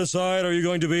 You've got to decide, are you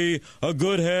going to be a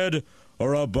good head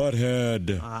or a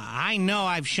butthead? I know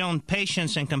I've shown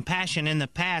patience and compassion in the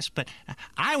past, but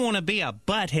I want to be a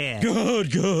butthead.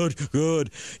 Good.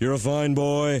 You're a fine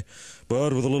boy.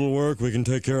 But with a little work, we can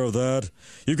take care of that.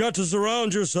 You've got to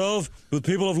surround yourself with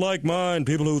people of like mind,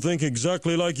 people who think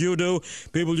exactly like you do,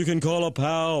 people you can call a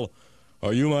pal.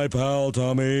 Are you my pal,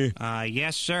 Tommy?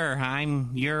 Yes, sir.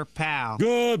 I'm your pal.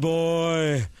 Good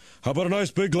boy. How about a nice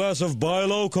big glass of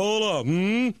Bilo Cola?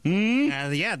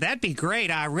 Yeah, that'd be great.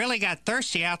 I really got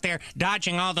thirsty out there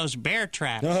dodging all those bear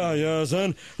traps. Yes,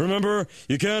 and remember,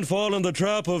 you can't fall in the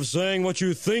trap of saying what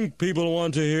you think people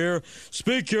want to hear.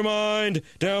 Speak your mind,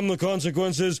 damn the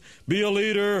consequences. Be a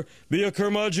leader, be a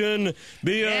curmudgeon,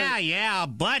 be a... Yeah, a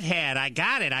butthead. I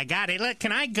got it. Look,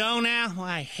 can I go now?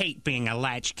 I hate being a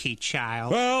latchkey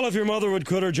child. Well, if your mother would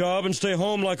quit her job and stay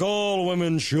home like all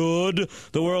women should,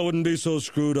 the world wouldn't be so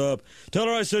screwed up. Tell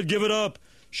her I said give it up.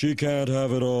 She can't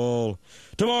have it all.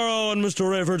 Tomorrow in Mr.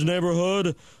 Rayford's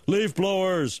neighborhood, leaf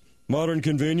blowers, modern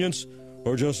convenience,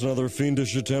 or just another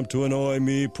fiendish attempt to annoy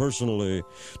me personally.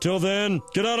 Till then,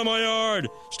 get out of my yard,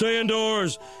 stay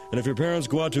indoors, and if your parents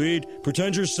go out to eat,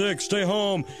 pretend you're sick, stay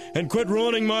home, and quit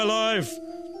ruining my life.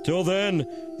 Till then,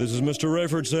 this is Mr.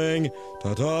 Rayford saying,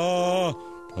 ta-ta,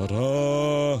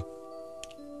 ta-ta. Are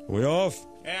we off?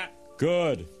 Yeah.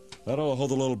 Good. That'll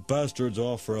hold the little bastards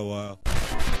off for a while.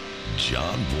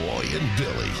 John Boy and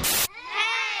Billy.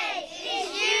 Hey,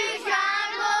 it's you,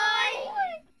 John Boy.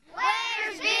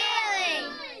 Where's Billy?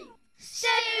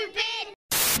 Stupid.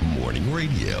 Morning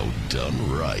radio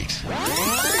done right.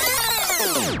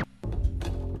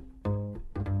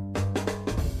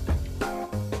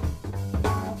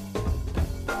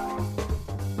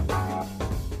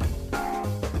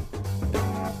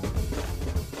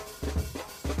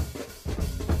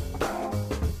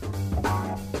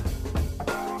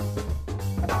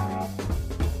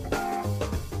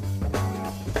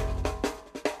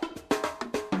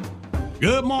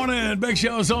 Good morning. Big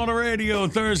Show's on the radio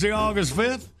Thursday, August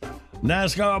 5th.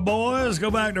 NASCAR boys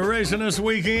go back to racing this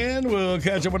weekend. We'll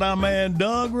catch up with our man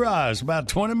Doug Rice about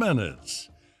 20 minutes.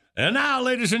 And now,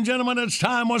 ladies and gentlemen, it's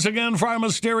time once again for our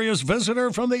mysterious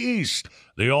visitor from the East,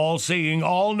 the all-seeing,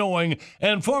 all-knowing,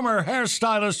 and former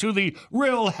hairstylist to the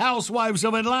Real Housewives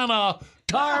of Atlanta,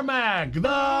 Tarmac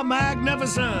the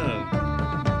Magnificent.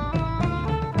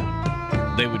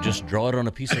 They would just draw it on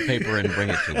a piece of paper and bring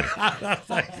it to me.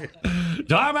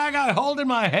 Tarmac, I hold in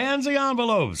my hands the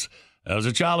envelopes. As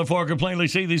a child of four can plainly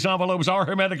see, these envelopes are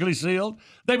hermetically sealed.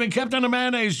 They've been kept in a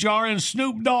mayonnaise jar in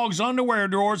Snoop Dogg's underwear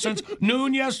drawer since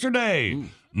noon yesterday.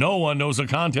 No one knows the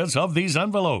contents of these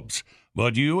envelopes,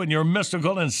 but you, in your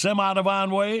mystical and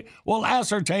semi-divine way, will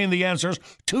ascertain the answers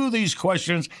to these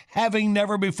questions, having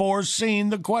never before seen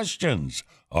the questions.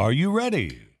 Are you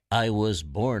ready? I was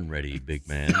born ready, big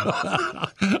man.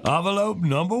 Envelope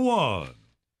number 1.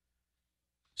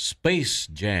 Space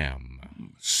Jam.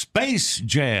 Space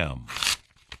Jam.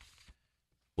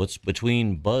 What's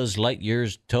between Buzz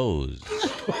Lightyear's toes?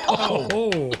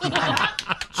 Oh.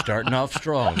 Starting off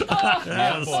strong.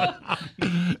 Yes.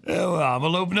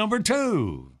 Envelope number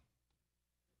 2.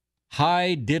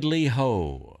 Hi Diddly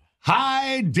Ho.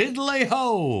 Hi Diddly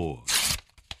Ho.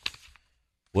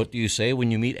 What do you say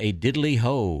when you meet a diddly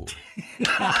ho?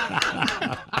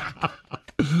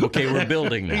 Okay, we're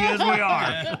building now. Yes, we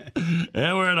are.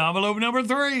 And we're at envelope number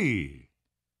 3.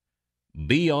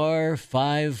 BR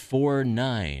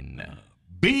 549.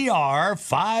 BR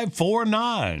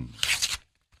 549.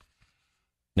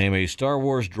 Name a Star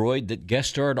Wars droid that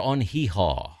guest starred on Hee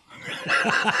Haw.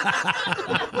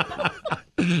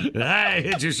 Hey,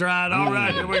 hit your stride. All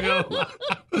right, here we go.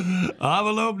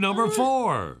 Envelope number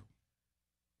 4.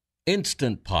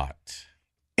 Instant Pot.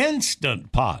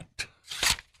 Instant Pot.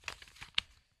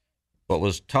 What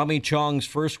was Tommy Chong's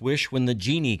first wish when the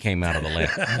genie came out of the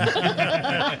lamp?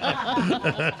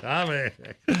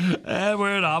 And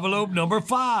we're at envelope number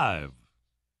 5.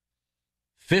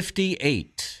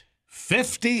 58.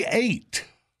 58.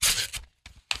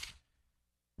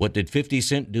 What did 50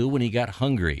 Cent do when he got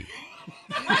hungry?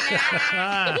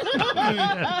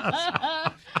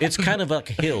 It's kind of like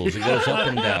hills. It goes up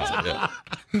and down.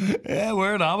 Yeah,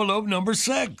 we're at envelope number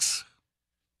 6.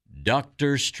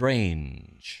 Doctor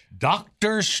Strange.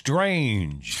 Doctor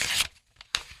Strange.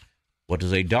 What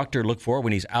does a doctor look for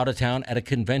when he's out of town at a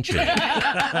convention?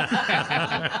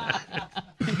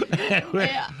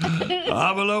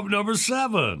 Envelope number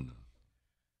 7.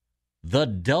 The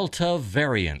Delta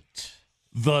variant.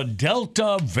 The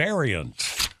Delta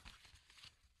variant.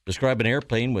 Describe an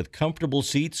airplane with comfortable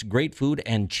seats, great food,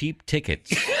 and cheap tickets.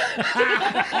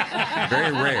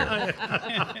 Very rare.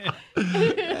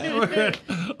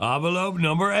 Envelope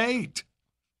number 8.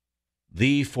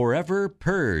 The Forever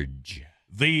Purge.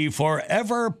 The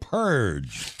Forever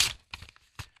Purge.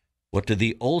 What did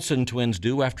the Olsen twins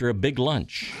do after a big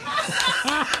lunch?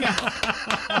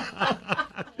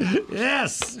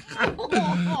 Yes.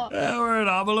 We're at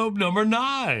envelope number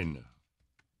 9.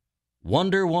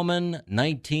 Wonder Woman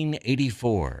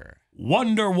 1984.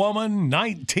 Wonder Woman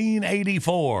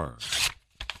 1984.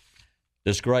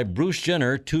 Describe Bruce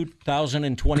Jenner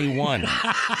 2021.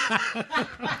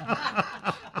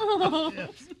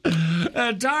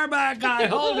 And Tarmac, I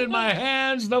hold in my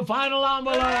hands the final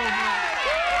envelope.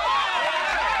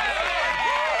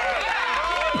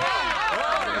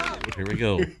 Here we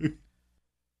go.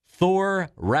 Thor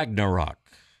Ragnarok.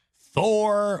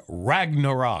 Thor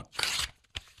Ragnarok.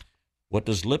 What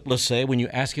does Lipless say when you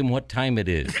ask him what time it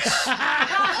is? That's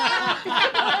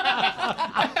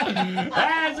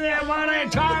it, buddy.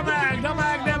 Tarmac, the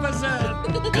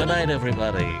Magnificent. Good night,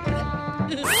 everybody.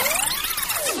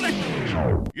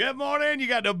 Good morning. You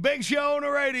got the Big Show on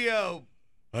the radio.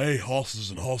 Hey, hosses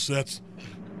and hossettes.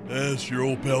 That's your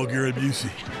old pal Gary Busey.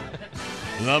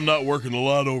 And I'm not working a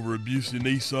lot over at Busey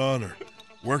Nissan or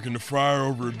working the fryer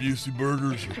over at Busey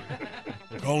Burgers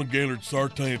or calling Gaylord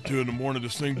Sartain at 2 in the morning to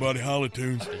sing Buddy Holly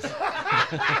tunes.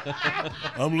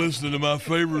 I'm listening to my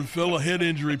favorite fellow head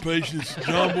injury patients,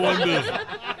 John Boy and Billy,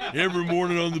 every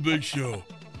morning on the Big Show.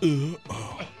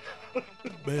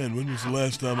 Man, when was the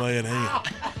last time I had ham?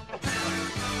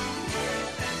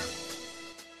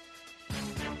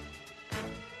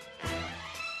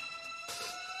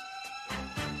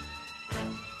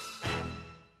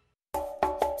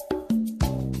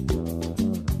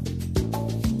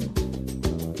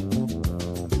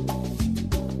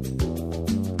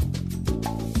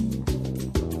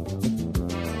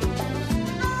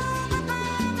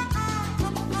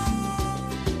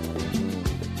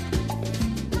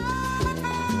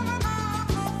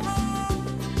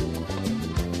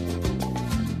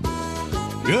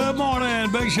 Good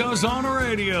morning. Big Show's on the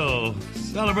radio.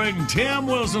 Celebrating Tim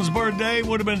Wilson's birthday.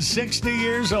 Would have been 60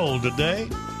 years old today.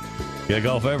 Kick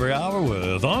off every hour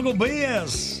with Uncle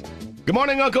BS. Good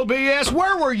morning, Uncle BS.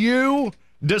 Where were you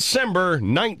December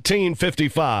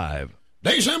 1955?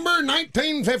 December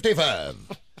 1955.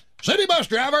 City bus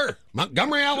driver,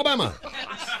 Montgomery, Alabama.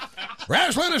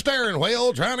 Wrestling a steering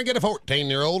wheel, trying to get a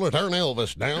 14-year-old to turn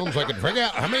Elvis down so I could figure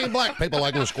out how many black people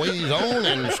I can squeeze on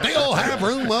and still have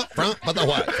room up front for the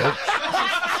white folks.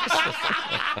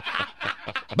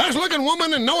 Best-looking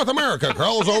woman in North America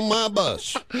crawls on my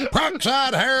bus.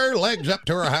 Peroxide hair, legs up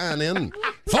to her hind end.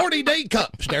 40-day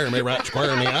cup staring me right square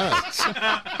in the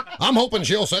eye. I'm hoping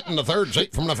she'll sit in the third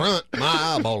seat from the front,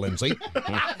 my eyeballing seat.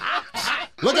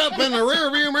 Look up in the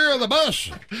rearview mirror of the bus.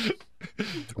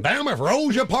 Damn if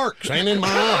Rosa Parks ain't in my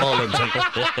eyeballing seat.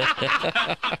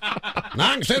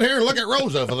 Now I can sit here and look at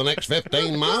Rosa for the next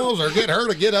 15 miles or get her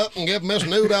to get up and give Miss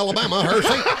Nude Alabama her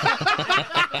seat.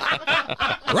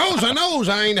 Rosa knows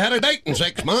I ain't had a date in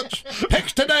 6 months.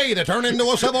 Picks today to turn into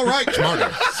a civil rights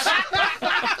martyr.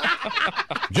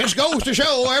 Just goes to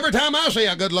show every time I see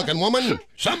a good-looking woman,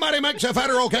 somebody makes a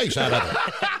federal case out of it.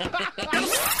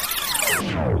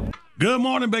 Good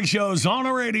morning, Big Show's on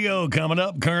the radio. Coming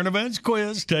up, current events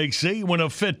quiz. Take C, win a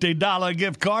 $50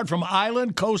 gift card from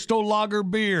Island Coastal Lager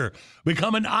Beer.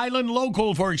 Become an Island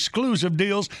local for exclusive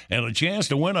deals and a chance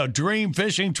to win a dream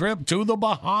fishing trip to the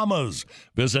Bahamas.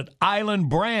 Visit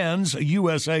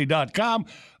islandbrandsusa.com.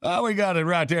 We got it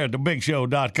right there at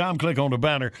thebigshow.com. Click on the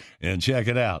banner and check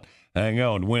it out. Hang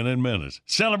on, win in minutes.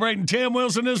 Celebrating Tim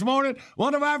Wilson this morning,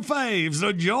 one of our faves,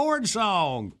 the George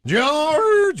song.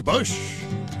 George Bush,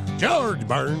 George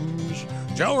Burns,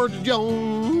 George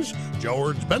Jones,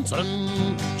 George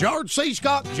Benson, George C.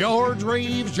 Scott, George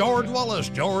Reeves, George Wallace,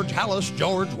 George Hallis,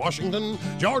 George Washington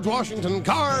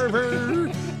Carver,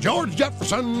 George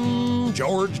Jefferson,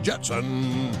 George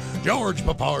Jetson, George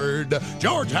Papard,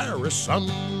 George Harrison.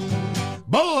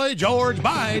 Boy George,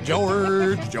 by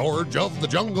George, George of the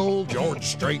Jungle, George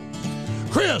Strait,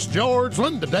 Chris George,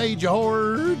 Linda Day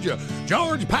George,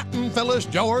 George Patton Phyllis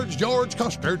George, George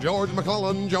Custer, George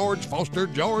McClellan, George Foster,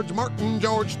 George Martin,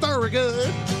 George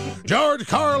Thurgood, George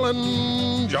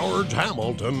Carlin, George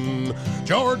Hamilton,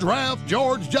 George Raft,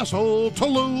 George Jessel,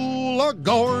 Tallulah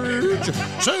Gorge,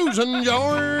 Susan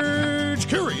George,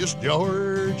 Curious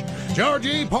George,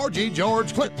 Georgie Porgy,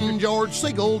 George Clinton, George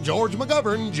Siegel, George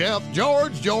McGovern, Jeff,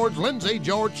 George Lindsay,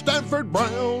 George Stanford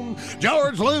Brown,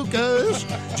 George Lucas,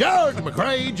 George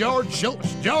McCrae, George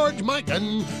Schultz, George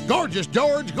Mikan, Gorgeous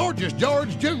George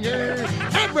Jr.,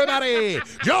 everybody,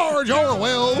 George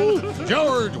Orwell,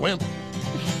 George Wimp,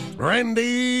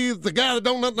 Randy, the guy that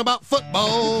don't nothing about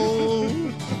football.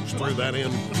 Just threw that in.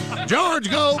 George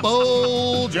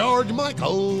Goebel, George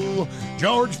Michael,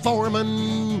 George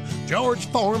Foreman, George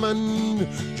Foreman,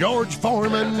 George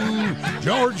Foreman,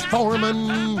 George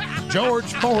Foreman,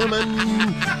 George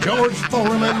Foreman, George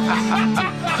Foreman,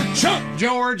 Chuck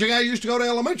George, a guy I used to go to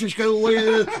elementary school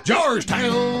with,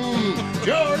 Georgetown,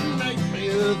 Jordan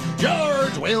Naismith,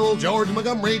 George Will, George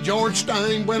Montgomery, George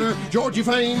Steinbrenner, Georgie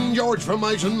Fain, George from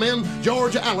Mason Men,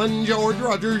 George Allen, George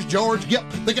Rogers, George Gipp,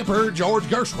 the Gipper, George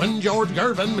Gershwin, George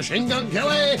Gervin, Machine Gun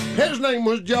Kelly, his name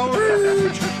was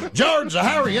George, George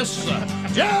Zaharias,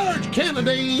 George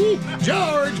Kennedy,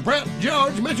 George Brett,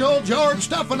 George Mitchell, George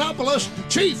Stephanopoulos,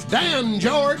 Chief Dan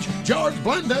George, George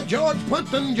Blenda, George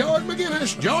Plimpton, George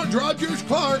McGinnis, George Rogers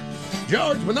Clark,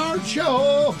 George Bernard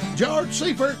Shaw, George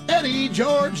Seifert, Eddie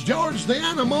George, George the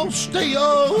Animal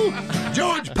Steel,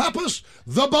 George Pappas,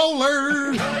 the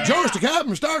Bowler, George the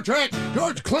Captain Star Trek,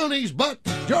 George Clooney's Butt,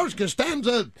 George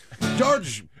Costanza,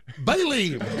 George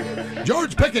Bailey.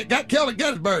 George Pickett got killed at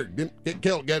Gettysburg. Didn't get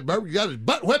killed at Gettysburg. He got his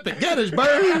butt whipped at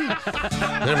Gettysburg.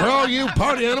 And for all you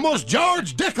party animals,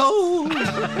 George Dickel.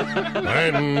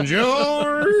 And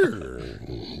George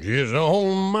is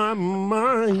on my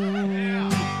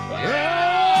mind.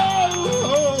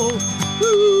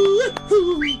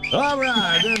 All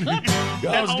right.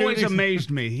 That always amazed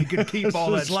me. He could keep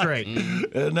all that straight.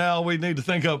 And now we need to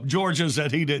think up George's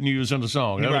that he didn't use in the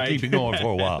song. That'll Right. keep it going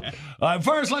for a while.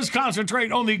 First, let's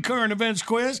concentrate on the current events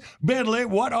quiz. Bentley,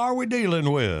 what are we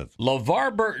dealing with?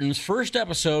 LeVar Burton's first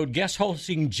episode guest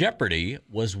hosting Jeopardy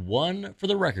was one for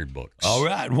the record books. All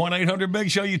right,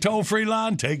 1-800-BIG-SHOW, you toll-free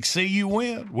line. Take C, you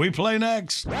win. We play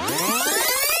next.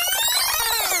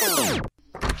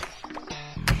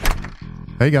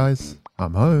 Hey guys,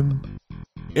 I'm home.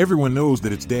 Everyone knows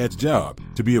that it's Dad's job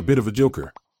to be a bit of a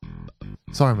joker.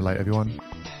 Sorry I'm late, everyone.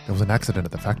 There was an accident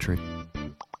at the factory.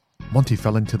 Monty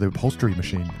fell into the upholstery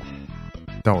machine.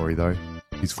 Don't worry though,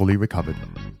 he's fully recovered.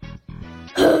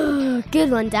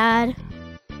 Good one, Dad.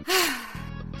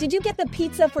 Did you get the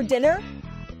pizza for dinner?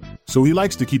 So he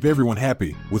likes to keep everyone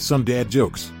happy with some dad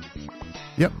jokes.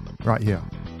 Yep, right here.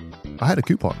 I had a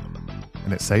coupon,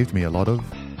 and it saved me a lot of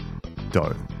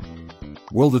dough.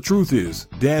 Well, the truth is,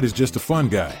 Dad is just a fun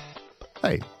guy.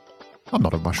 Hey, I'm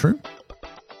not a mushroom.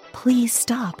 Please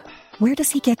stop. Where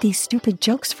does he get these stupid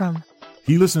jokes from?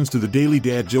 He listens to the Daily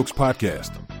Dad Jokes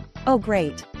podcast. Oh,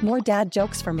 great. More dad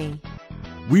jokes for me.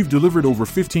 We've delivered over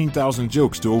 15,000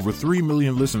 jokes to over 3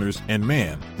 million listeners, and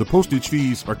man, the postage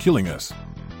fees are killing us.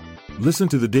 Listen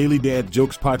to the Daily Dad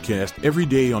Jokes podcast every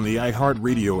day on the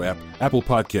iHeartRadio app, Apple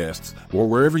Podcasts, or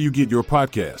wherever you get your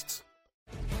podcasts.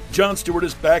 Jon Stewart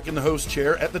is back in the host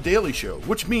chair at The Daily Show,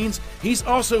 which means he's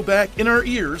also back in our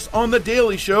ears on The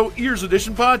Daily Show Ears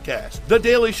Edition podcast. The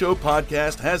Daily Show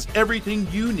podcast has everything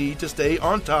you need to stay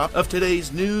on top of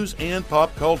today's news and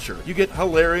pop culture. You get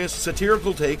hilarious,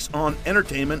 satirical takes on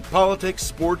entertainment, politics,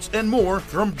 sports, and more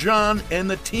from Jon and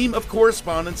the team of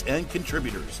correspondents and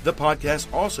contributors. The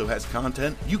podcast also has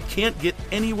content you can't get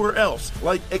anywhere else,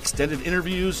 like extended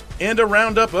interviews and a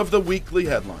roundup of the weekly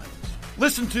headlines.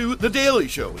 Listen to The Daily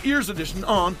Show, Ears Edition,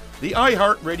 on the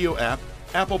iHeartRadio app,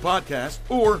 Apple Podcasts,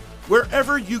 or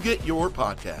wherever you get your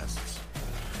podcasts.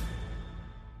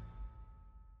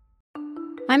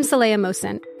 I'm Saleha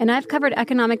Mohsen, and I've covered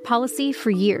economic policy for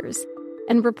years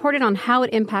and reported on how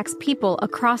it impacts people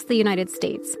across the United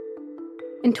States.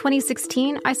 In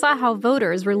 2016, I saw how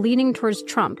voters were leaning towards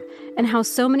Trump and how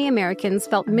so many Americans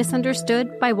felt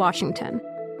misunderstood by Washington.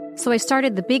 So I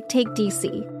started the Big Take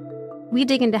DC. We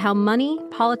dig into how money,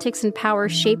 politics, and power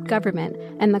shape government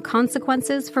and the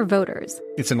consequences for voters.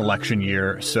 It's an election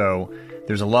year, so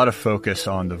there's a lot of focus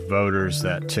on the voters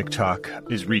that TikTok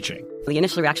is reaching. The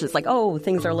initial reaction is like, oh,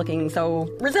 things are looking so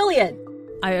resilient.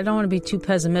 I don't want to be too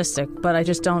pessimistic, but I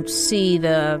just don't see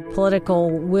the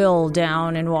political will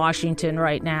down in Washington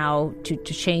right now to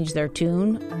change their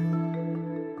tune.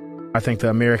 I think the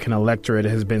American electorate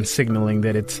has been signaling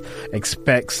that it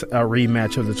expects a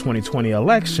rematch of the 2020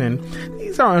 election.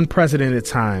 These are unprecedented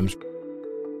times.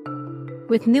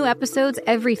 With new episodes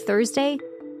every Thursday,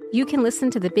 you can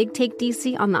listen to the Big Take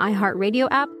DC on the iHeartRadio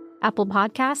app, Apple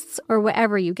Podcasts, or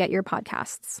wherever you get your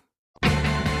podcasts.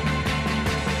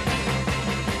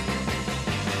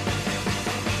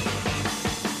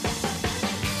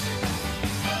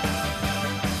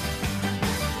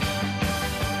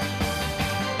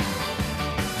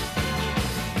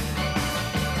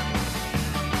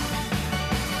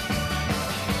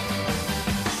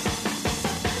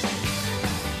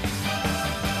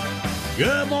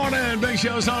 Good morning. Big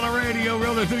Show's on the radio,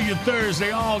 rolling through you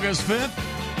Thursday, August 5th.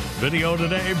 Video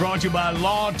today brought to you by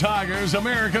Law Tigers,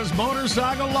 America's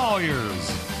motorcycle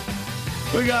lawyers.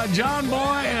 We got John Boy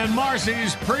and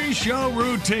Marcy's pre-show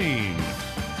routine.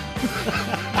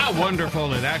 How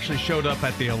wonderful it actually showed up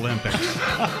at the Olympics.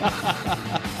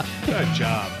 Good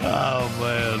job. Oh,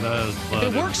 man, that's funny.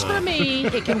 If it works for me,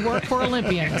 it can work for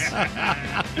Olympians.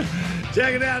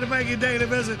 Check it out to make your daily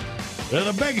visit to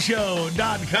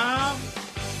thebigshow.com.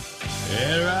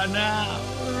 And right now,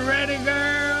 ready,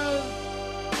 girls?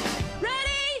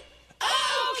 Ready?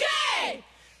 Okay!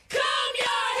 Comb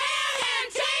your hair and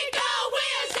take a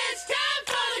whiz. It's time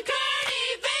for the current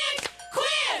events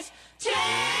quiz.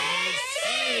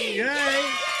 Take Yay.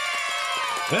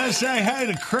 Let's say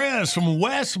hey to Chris from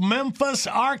West Memphis,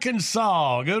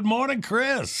 Arkansas. Good morning,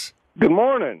 Chris. Good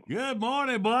morning. Good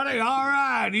morning, buddy. All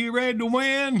right, you ready to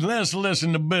win? Let's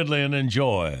listen to Bidley and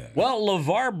enjoy. Well,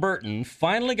 LeVar Burton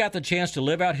finally got the chance to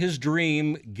live out his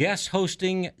dream guest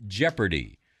hosting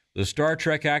Jeopardy. The Star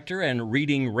Trek actor and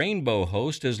Reading Rainbow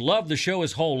host has loved the show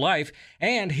his whole life,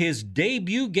 and his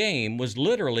debut game was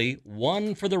literally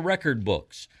one for the record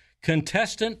books.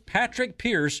 Contestant Patrick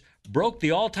Pierce broke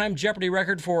the all-time Jeopardy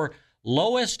record for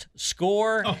lowest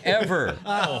score ever.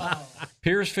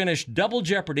 Pierce finished double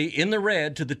Jeopardy in the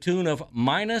red to the tune of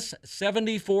minus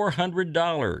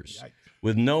 $7,400.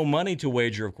 With no money to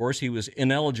wager, of course, he was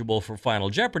ineligible for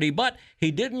Final Jeopardy, but he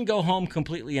didn't go home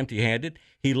completely empty-handed.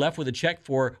 He left with a check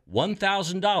for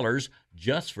 $1,000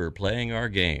 just for playing our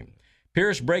game.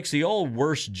 Pierce breaks the old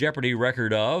worst Jeopardy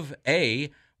record of A,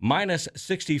 minus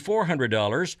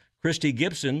 $6,400, Christy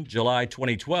Gibson, July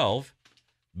 2012.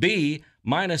 B,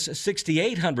 minus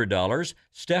 $6,800,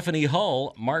 Stephanie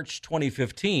Hull, March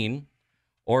 2015.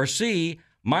 Or C,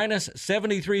 minus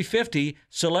 $7,350,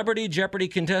 Celebrity Jeopardy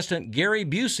contestant Gary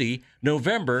Busey,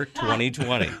 November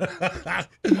 2020.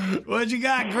 What you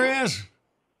got, Chris?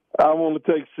 I want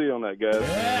to take C on that, guys.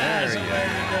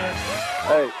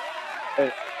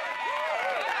 Hey.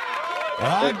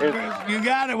 All right, Chris, you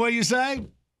got it. What do you say?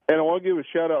 And I want to give a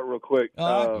shout out real quick.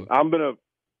 You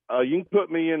can put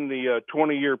me in the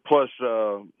 20-year plus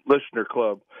listener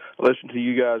club. I listen to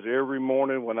you guys every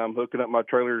morning when I'm hooking up my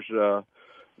trailers,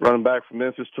 running back from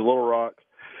Memphis to Little Rock.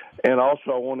 And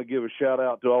also I want to give a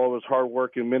shout-out to all of us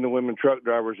hard-working men and women truck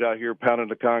drivers out here pounding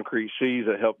the concrete seas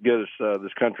that helped get us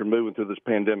this country moving through this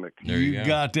pandemic. You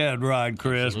got that right,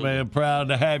 Chris, man. Proud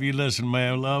to have you listen,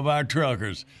 man. Love our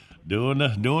truckers doing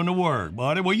the work,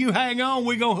 buddy. Well, you hang on.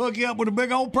 We're going to hook you up with a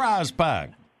big old prize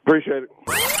pack. Appreciate it.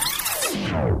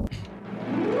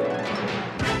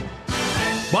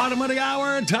 Bottom of the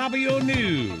hour, top of your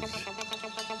news.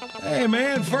 Hey,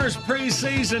 man, first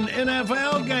preseason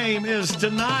NFL game is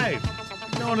tonight.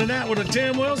 Going to that with a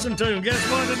Tim Wilson tune. Guess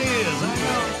what it is?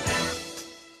 Hang on.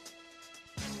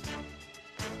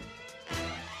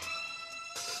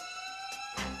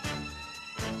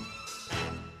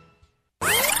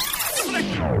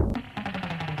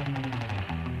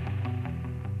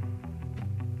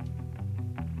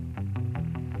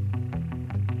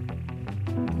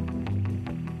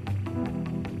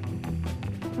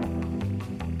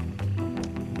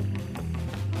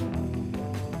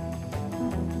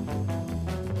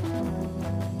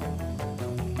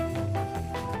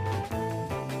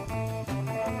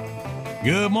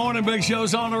 Good morning, Big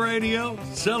Show's on the radio.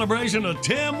 Celebration of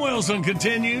Tim Wilson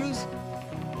continues.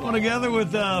 We're together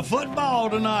with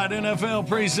football tonight, NFL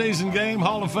preseason game,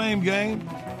 Hall of Fame game.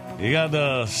 You got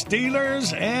the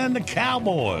Steelers and the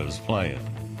Cowboys playing.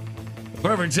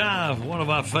 Perfect time for one of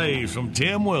our faves from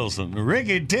Tim Wilson,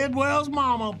 Ricky Tidwell's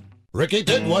mama. Ricky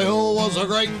Tidwell was a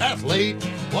great athlete,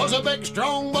 was a big,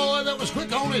 strong boy that was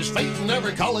quick on his feet, and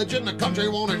every college in the country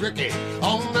wanted Ricky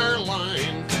on their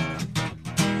line.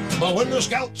 But when the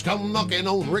scouts come knocking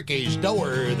on Ricky's door,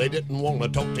 they didn't want to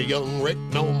talk to young Rick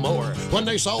no more. When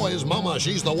they saw his mama,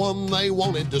 she's the one they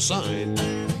wanted to sign.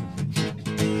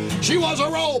 She was a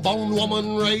raw-boned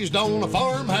woman raised on a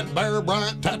farm, had Bear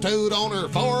Bryant tattooed on her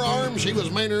forearm. She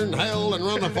was meaner than hell and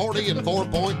run a 40 and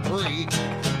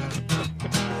 4.3.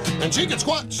 And she could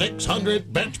squat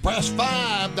 600, bench press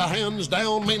 5, the hands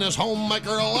down meanest homemaker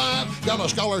alive. Got a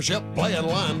scholarship playing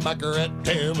linebacker at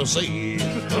Tennessee.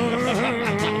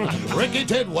 Ricky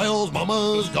Tidwell's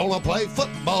mama's gonna play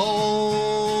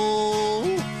football.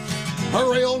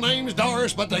 Her real name's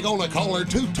Doris, but they gonna call her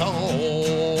Too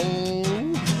Tall.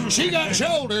 She got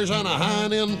shoulders and a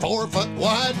hind end 4 foot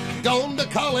wide. Gone to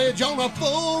college on a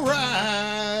full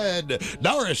ride.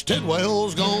 Doris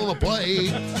Tidwell's gonna play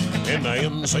in the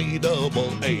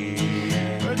NCAA.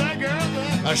 Where's that girl?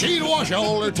 She'd wash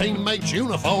all her teammates'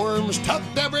 uniforms,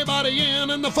 tucked everybody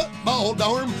in the football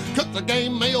dorm, cooked the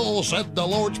game meal, said the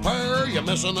Lord's Prayer. You're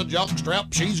missing a jock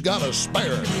strap, she's got a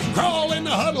spare. Crawl in the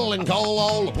huddle and call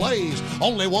all the plays.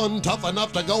 Only one tough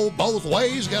enough to go both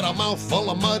ways. Got a mouth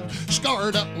full of mud,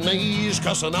 scarred up knees,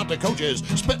 cussing out the coaches,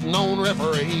 spitting on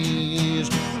referees.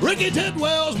 Ricky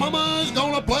Tidwell's mama's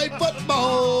gonna play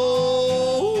football.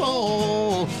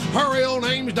 Her real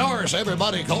name's Doris,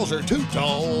 everybody calls her Too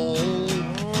Tall.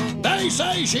 They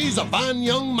say she's a fine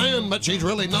young man, but she's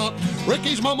really not.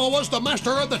 Ricky's mama was the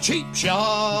master of the cheap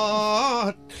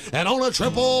shot. And on a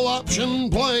triple option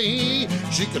play,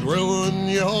 she could ruin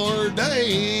your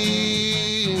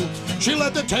day. She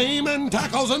led the team in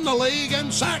tackles in the league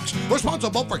and sacks,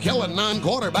 responsible for killing 9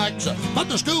 quarterbacks. But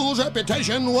the school's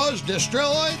reputation was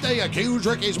destroyed. They accused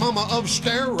Ricky's mama of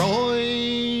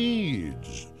steroids.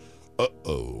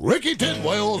 Uh-oh. Ricky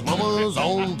Tidwell's mama's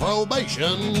on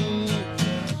probation.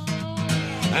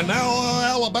 And now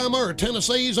Alabama or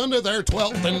Tennessee's under their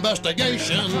 12th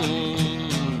investigation.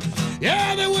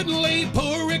 Yeah, they wouldn't leave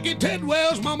poor Ricky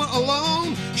Tidwell's mama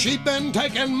alone. She'd been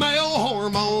taking male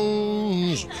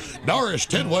hormones. Doris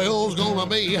Tidwell's gonna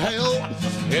be held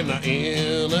in the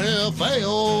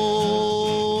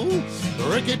NFL.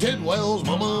 Ricky Tidwell's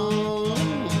mama.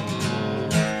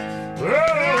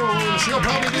 Oh, she'll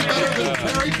probably be better than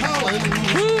Perry Collins.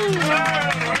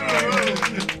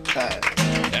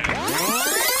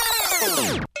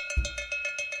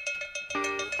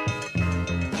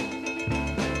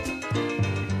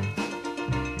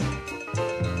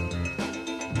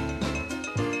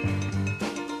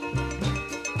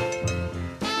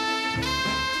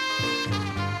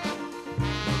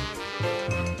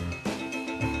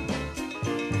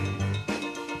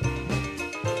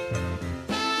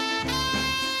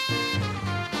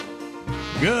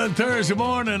 Good Thursday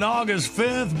morning, August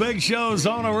 5th. Big Show's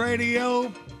on the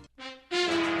radio.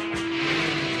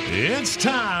 It's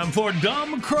time for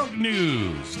Dumb Crook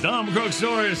News. Dumb Crook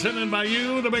stories sent in by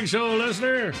you, the Big Show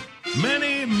listener.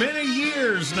 Many, many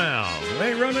years now.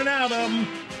 They ain't running out of them.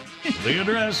 The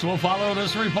address will follow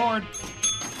this report.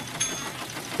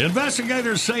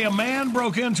 Investigators say a man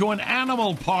broke into an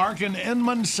animal park in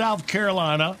Inman, South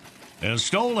Carolina, and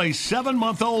stole a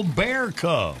 7-month-old bear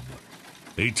cub.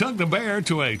 He took the bear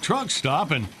to a truck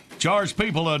stop and charged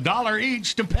people $1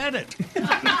 each to pet it.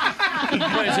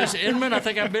 Wait, is this Inman? I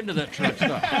think I've been to that truck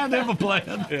stop. I never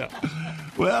planned. Yeah.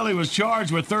 Well, he was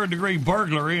charged with third-degree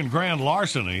burglary and grand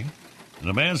larceny. And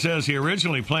the man says he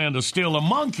originally planned to steal a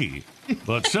monkey,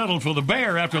 but settled for the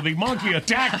bear after the monkey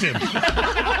attacked him.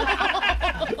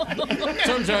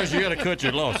 Sometimes you got to cut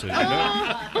your losses, you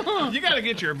know? You got to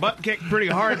get your butt kicked pretty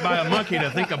hard by a monkey to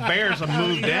think a bear's a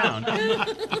move down.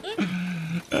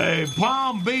 A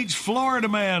Palm Beach, Florida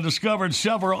man discovered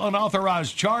several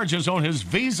unauthorized charges on his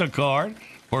Visa card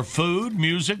for food,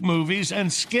 music, movies, and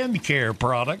skincare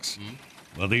products.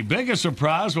 Well, the biggest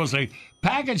surprise was a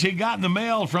package he got in the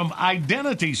mail from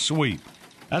Identity Sweep.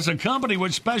 That's a company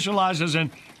which specializes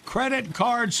in credit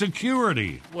card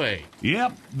security. Wait.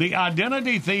 Yep, the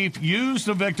identity thief used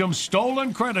the victim's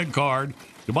stolen credit card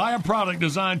to buy a product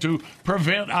designed to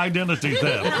prevent identity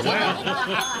theft.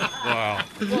 Wow.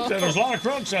 There's a lot of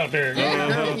crooks out there.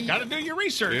 Got to do your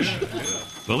research.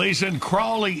 Police in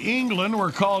Crawley, England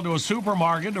were called to a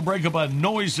supermarket to break up a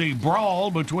noisy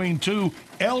brawl between two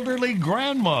elderly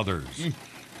grandmothers.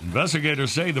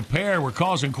 Investigators say the pair were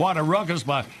causing quite a ruckus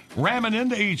by ramming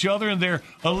into each other in their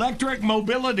electric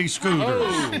mobility scooters.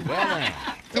 Oh, well then.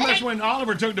 That's when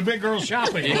Oliver took the big girl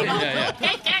shopping. Yeah.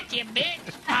 Take that, you bitch.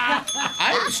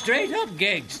 I'm straight up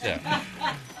gangster.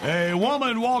 A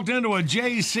woman walked into a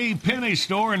J.C. Penney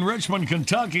store in Richmond,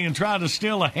 Kentucky, and tried to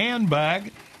steal a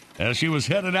handbag. As she was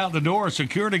headed out the door, a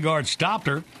security guard stopped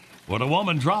her. When the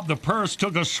woman dropped the purse,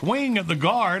 took a swing at the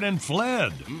guard, and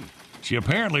fled. She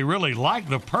apparently really liked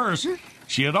the purse.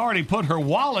 She had already put her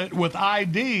wallet with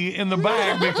ID in the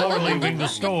bag before leaving the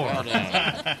store.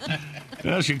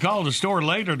 She called the store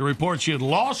later to report she had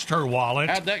lost her wallet.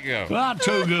 How'd that go? Not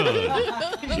too good.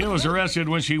 She was arrested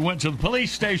when she went to the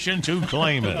police station to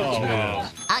claim it. Oh, wow.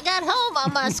 I got home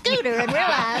on my scooter and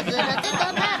realized that I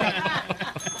didn't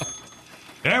have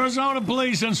it. Arizona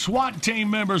police and SWAT team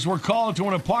members were called to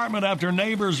an apartment after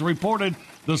neighbors reported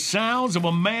the sounds of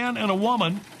a man and a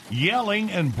woman yelling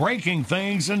and breaking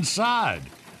things inside.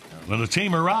 When the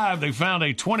team arrived, they found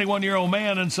a 21-year-old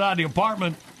man inside the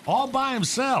apartment all by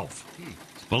himself.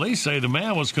 Police say the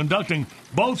man was conducting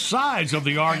both sides of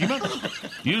the argument,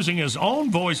 using his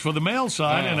own voice for the male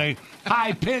side and a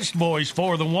high-pitched voice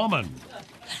for the woman.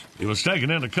 He was taken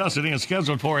into custody and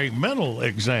scheduled for a mental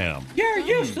exam. You're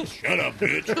useless. Shut up,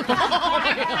 bitch. What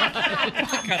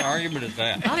kind of argument is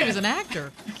that? I thought he was an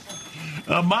actor.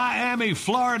 A Miami,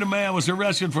 Florida man was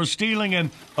arrested for stealing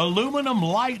an aluminum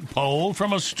light pole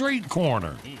from a street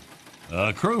corner.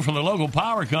 A crew from the local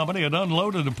power company had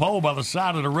unloaded the pole by the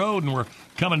side of the road and were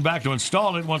coming back to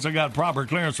install it once they got proper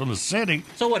clearance from the city.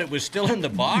 So what, it was still in the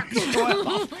box?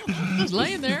 Just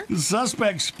laying there. The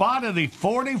suspect spotted the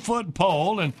 40-foot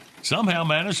pole and somehow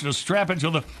managed to strap it to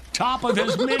the top of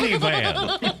his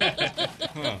minivan.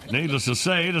 Needless to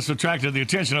say, this attracted the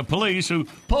attention of police, who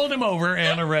pulled him over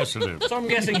and arrested him. So I'm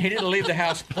guessing he didn't leave the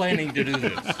house planning to do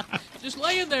this. Just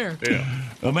laying there. Yeah.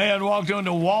 A man walked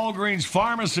into Walgreens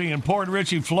pharmacy in Port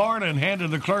Richey, Florida, and handed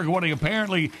the clerk what he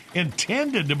apparently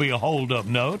intended to be a hold-up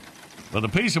note. But the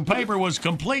piece of paper was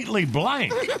completely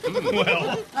blank.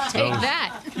 Well, take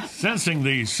that. Sensing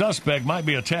the suspect might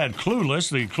be a tad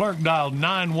clueless, the clerk dialed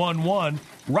 911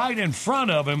 right in front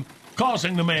of him,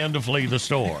 causing the man to flee the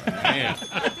store. Man.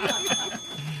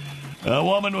 A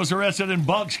woman was arrested in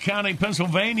Bucks County,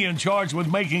 Pennsylvania, and charged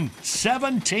with making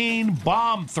 17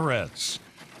 bomb threats.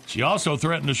 She also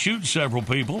threatened to shoot several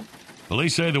people.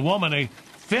 Police say the woman, a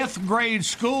 5th grade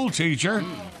school teacher,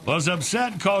 was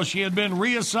upset because she had been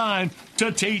reassigned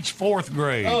to teach 4th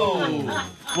grade. Oh,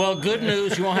 well, good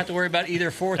news. You won't have to worry about either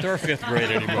 4th or 5th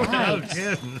grade anymore. No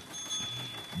kidding.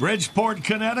 Bridgeport,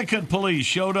 Connecticut police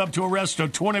showed up to arrest a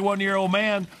 21-year-old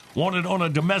man wanted on a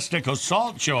domestic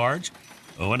assault charge.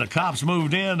 When the cops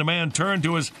moved in, the man turned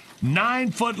to his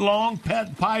 9-foot-long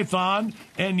pet python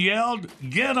and yelled,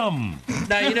 "Get him!"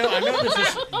 Now, I know this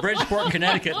is Bridgeport,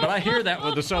 Connecticut, but I hear that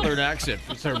with a southern accent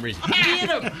for some reason.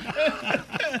 Get him!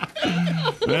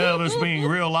 Well, this being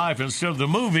real life instead of the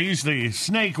movies, the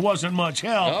snake wasn't much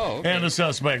help, and the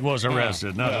suspect was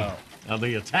arrested. Now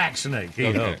the attack snake,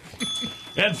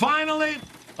 And finally,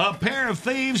 a pair of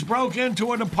thieves broke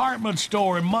into a department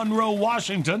store in Monroe,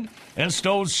 Washington, and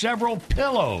stole several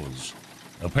pillows.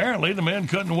 Apparently, the men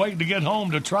couldn't wait to get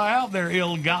home to try out their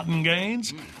ill-gotten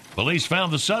gains. Police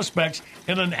found the suspects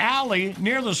in an alley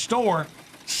near the store,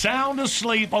 sound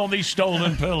asleep on these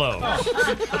stolen pillows.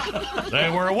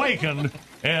 They were awakened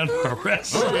and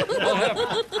arrested.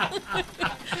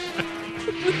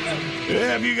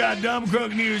 If you got Dumb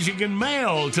Crook News, you can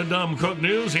mail to Dumb Crook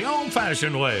News the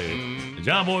old-fashioned way.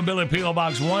 John Boy and Billy, P.O.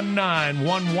 Box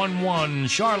 19111,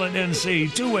 Charlotte,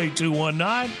 NC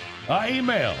 28219.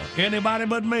 Email anybody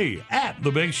but me at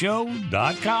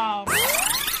thebigshow.com.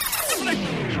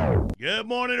 Good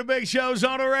morning, The Big Show's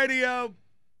on the radio.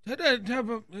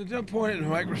 Don't point at the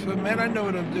microphone, man. I know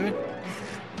what I'm doing.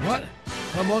 What?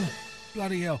 Come on.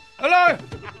 Bloody hell. Hello!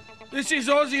 This is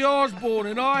Ozzy Osbourne,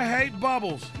 and I hate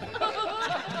bubbles.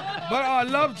 But I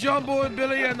love John Boy and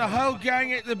Billy and the whole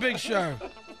gang at The Big Show.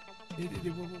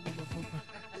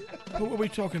 What were we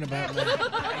talking about, man?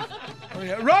 Oh,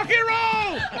 yeah. Rock and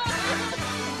roll!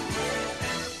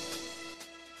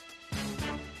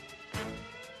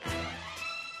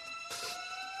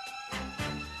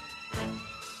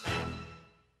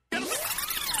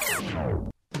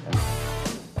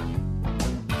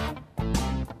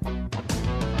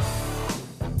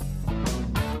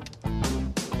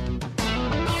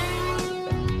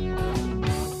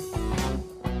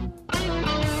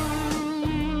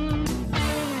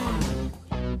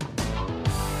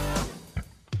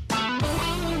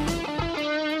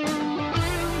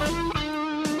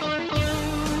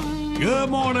 Good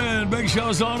morning. Big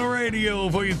Show's on the radio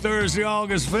for you Thursday,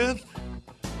 August 5th.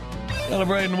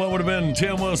 Celebrating what would have been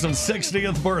Tim Wilson's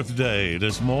 60th birthday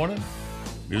this morning.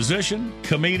 Musician,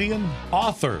 comedian,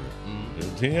 author.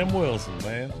 Tim Wilson,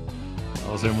 man.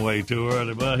 I was him way too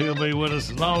early, but he'll be with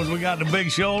us as long as we got the Big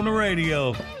Show on the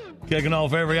radio. Kicking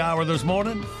off every hour this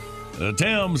morning,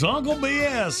 Tim's Uncle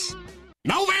BS.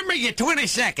 November the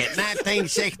 22nd,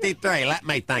 1963. Let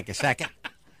me think a second.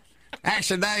 That's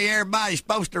the day everybody's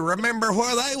supposed to remember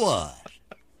where they was.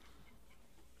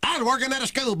 I was working at a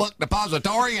school book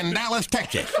depository in Dallas,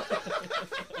 Texas.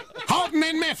 Houghton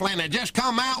and Mifflin had just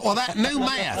come out with that new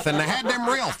math, and they had them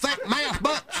real thick math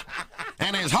books.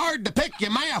 And it's hard to pick your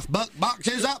math book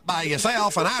boxes up by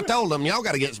yourself, and I told them, y'all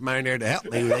got to get somebody in there to help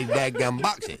me with these daggum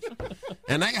boxes.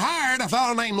 And they hired a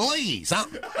fellow named Lee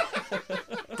something.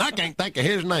 I can't think of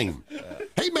his name.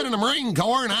 He'd been in the Marine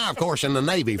Corps, and I, of course, in the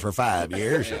Navy for 5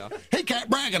 years. He kept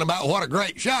bragging about what a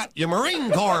great shot your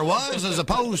Marine Corps was as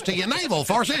opposed to your naval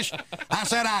forces. I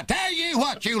said, I tell you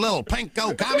what, you little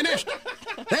pinko communist.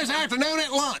 This afternoon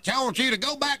at lunch, I want you to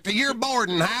go back to your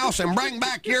boarding house and bring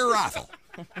back your rifle.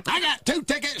 I got 2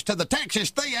 tickets to the Texas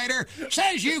Theater.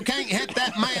 Says you can't hit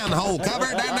that manhole cover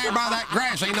down there by that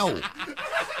grassy knoll.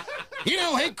 You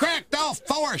know, he cracked off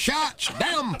 4 shots.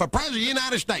 Damn for President of the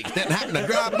United States. Didn't happen to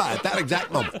drive by at that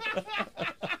exact moment.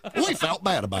 We felt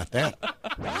bad about that.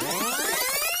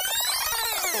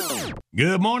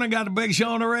 Good morning. Got the Big Show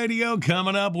on the radio.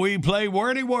 Coming up, we play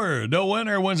Wordy Word. The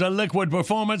winner wins a Liquid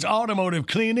Performance automotive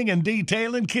cleaning and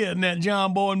detailing kit in that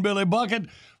John Boy and Billy bucket.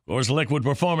 Of course, Liquid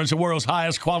Performance, the world's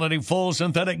highest quality full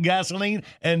synthetic gasoline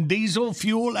and diesel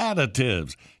fuel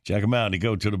additives. Check them out. You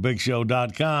go to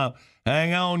thebigshow.com.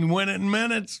 Hang on, win it in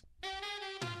minutes.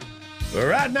 But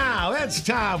right now, it's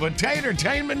time for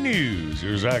Tatertainment News.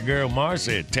 Here's our girl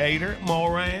Marcy Tater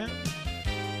Moran.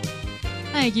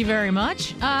 Thank you very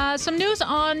much. Some news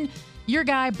on your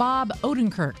guy, Bob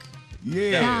Odenkirk.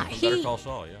 Yeah. Better Call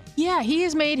Saul, yeah. Yeah, he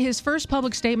has made his first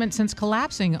public statement since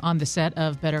collapsing on the set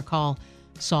of Better Call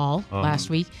Saul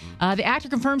last week. The actor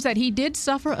confirms that he did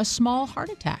suffer a small heart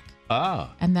attack.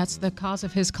 And that's the cause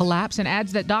of his collapse, and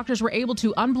adds that doctors were able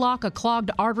to unblock a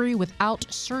clogged artery without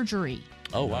surgery.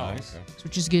 Oh, wow. Nice.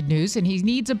 Which is good news. And he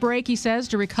needs a break, he says,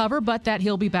 to recover, but that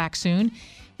he'll be back soon.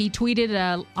 He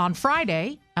tweeted on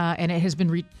Friday, and it has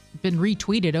been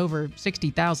retweeted over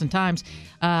 60,000 times.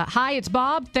 Hi, it's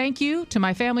Bob. Thank you to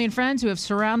my family and friends who have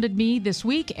surrounded me this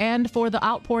week and for the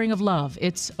outpouring of love.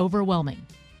 It's overwhelming.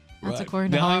 That's Right.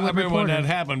 according to Now, Hollywood I remember Reporter. when that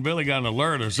happened, Billy got an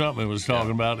alert or something it was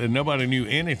talking about, and nobody knew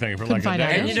anything for Couldn't like a find out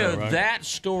day. And or you so, know, right? that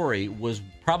story was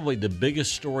probably the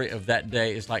biggest story of that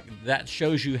day. It's like that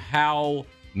shows you how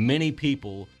many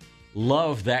people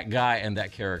love that guy and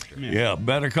that character. Yeah,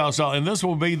 Better Call Saul. And this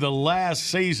will be the last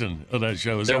season of that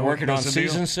show. Is They're that working on that's the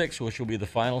deal? season 6, which will be the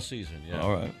final season. Yeah.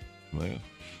 All right. Well,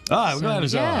 all right, we're glad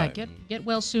it's all right. Get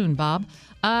well soon, Bob.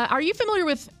 Are you familiar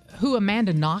with who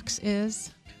Amanda Knox is?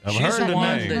 I've She's heard the the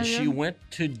one name. that she went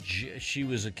to. She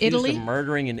was accused Italy? of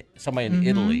murdering somebody in Mhm.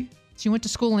 Italy. She went to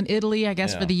school in Italy, I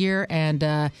guess, Yeah. for the year,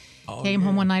 and came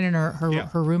home one night and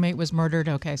her roommate was murdered.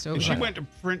 Okay, so it was She went to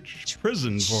French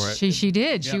prison for it. She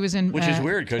did. She was in Which is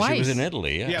weird because she was twice. in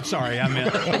Italy. Yeah. Yeah, sorry, I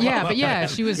meant.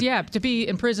 She was to be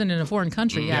in prison in a foreign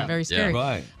country. Yeah, very scary.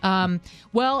 Right.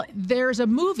 Well, there's a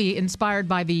movie inspired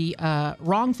by the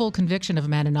wrongful conviction of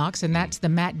Amanda Knox, and that's the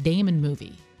Matt Damon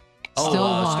movie.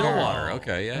 Stillwater.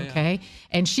 Okay, yeah. Okay,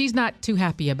 and she's not too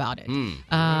happy about it.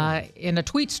 In a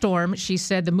tweet storm, she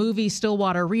said the movie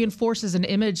Stillwater reinforces an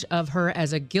image of her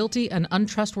as a guilty and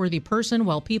untrustworthy person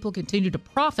while people continue to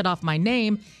profit off my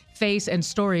name, face, and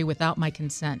story without my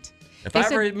consent. If They I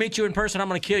said- ever meet you in person, I'm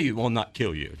going to kill you. Well, not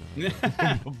kill you.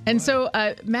 And so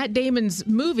Matt Damon's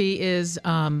movie is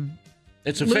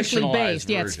It's a loosely fictionalized based.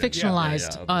 Yeah, it's version.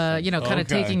 fictionalized. Yeah, kind of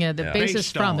taking the basis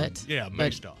Based from on. it. Yeah, But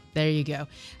based on. There you go.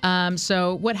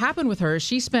 So what happened with her?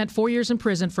 She spent 4 years in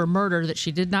prison for murder that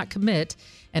she did not commit,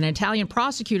 and Italian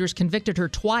prosecutors convicted her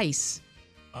twice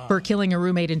for killing a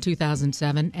roommate in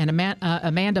 2007. And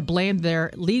Amanda blamed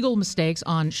their legal mistakes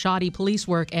on shoddy police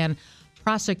work and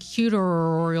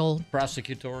prosecutorial.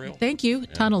 Thank you.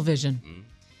 Tunnel vision.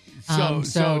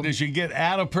 So did she get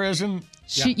out of prison?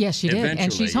 Yes, she did,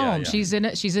 and she's home. She's in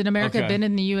America. Okay. Been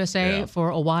in the USA for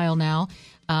a while now.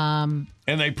 And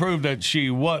they proved that she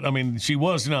was. I mean, she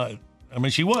was not. I mean,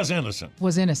 she was innocent.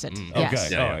 Was innocent. Yes.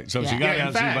 Okay, all right. So she got out. In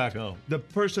She's fact, back home. the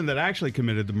person that actually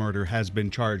committed the murder has been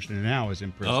charged and now is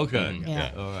in prison. Okay.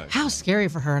 Yeah. All right. How scary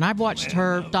for her. And I've watched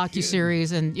her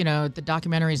docuseries and, the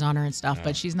documentaries on her and stuff,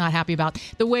 but she's not happy about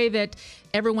the way that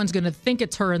everyone's going to think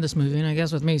it's her in this movie. And I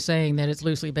guess with me saying that it's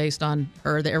loosely based on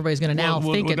her, that everybody's going to now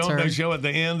think it's don't her. they show at the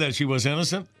end that she was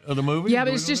innocent of the movie? Yeah,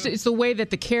 but it's the way that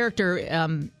the character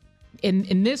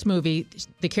in this movie,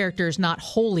 the character is not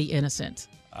wholly innocent.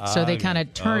 So they kind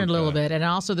of turn it a little bit. And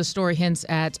also the story hints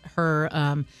at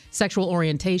her sexual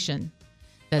orientation,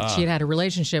 that she had a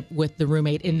relationship with the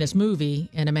roommate in this movie,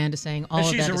 and Amanda saying all of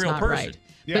she's that a is real not person. right.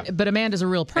 Yeah. But Amanda's a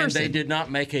real person. And they did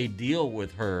not make a deal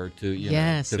with her to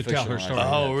To tell her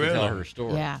story. To tell her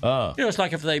story. Yeah. It's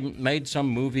like if they made some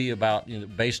movie about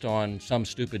based on some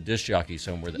stupid disc jockey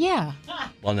somewhere. Yeah.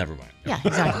 Well, never mind. Yeah,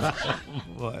 exactly.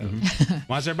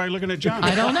 Why is everybody looking at John?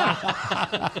 I don't know.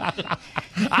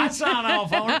 I sign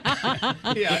off on it.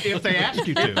 Yeah, if they ask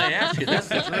you to. If they ask you,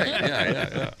 that's right.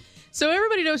 Yeah. So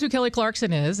everybody knows who Kelly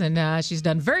Clarkson is, and she's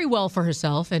done very well for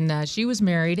herself. And she was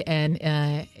married and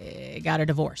got a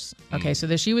divorce. Okay, so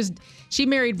she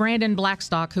married Brandon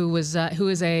Blackstock, who is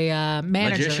a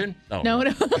manager. Magician? No.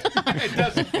 It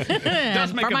does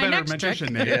make For a my better next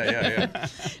magician trick. name.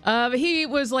 Yeah. He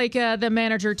was like the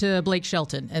manager to Blake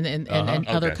Shelton and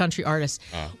other Okay. country artists.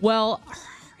 Well,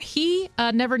 he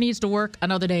never needs to work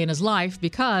another day in his life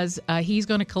because he's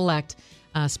going to collect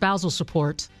spousal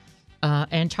support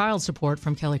and child support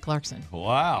from Kelly Clarkson.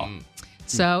 Wow.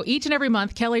 So each and every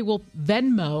month, Kelly will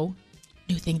Venmo,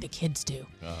 new thing the kids do.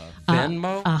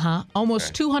 Venmo?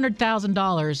 Almost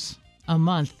 $200,000 a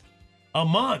month. A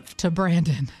month to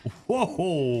Brandon.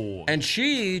 Whoa! And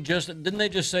didn't they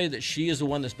just say that she is the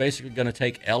one that's basically going to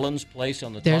take Ellen's place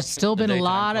on the? There's still been a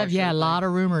lot of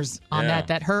rumors on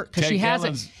that her because she has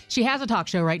a talk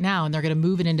show right now and they're going to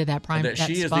move it into that prime. That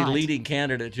she is spot. the leading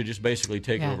candidate to just basically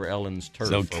take over Ellen's turf.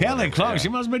 So Kelly Clark, she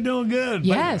must be doing good.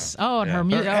 Yes. Oh, and her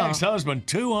music. Her ex-husband,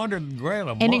 $200,000 a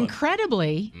month. And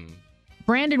incredibly,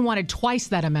 Brandon wanted twice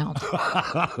that amount.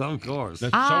 Of course. So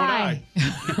would I.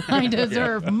 I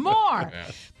deserve more.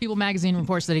 People magazine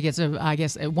reports that he gets,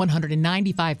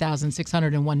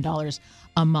 $195,601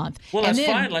 a month. Well, and that's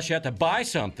then, fine unless you have to buy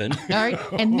something. All right.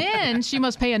 And then she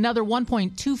must pay another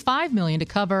 $1.25 million to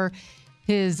cover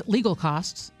his legal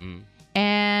costs.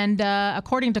 And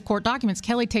according to court documents,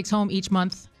 Kelly takes home each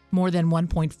month more than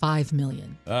 $1.5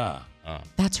 million.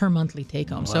 That's her monthly take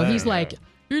home. So he's like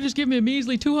You're just giving me a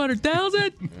measly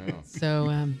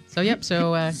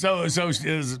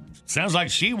 $200,000. Sounds like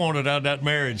she wanted out of that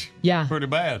marriage. Yeah. Pretty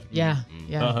bad. Yeah.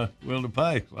 Willing to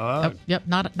pay. All right. Yep.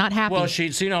 Not happy. Well,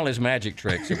 she'd seen all his magic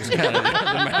tricks. It was kind of the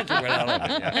magic went out of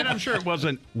it. Yeah. And I'm sure it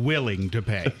wasn't willing to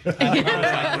pay. Okay.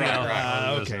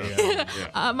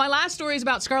 My last story is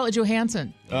about Scarlett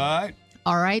Johansson.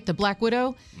 All right, the Black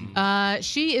Widow.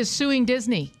 She is suing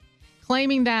Disney,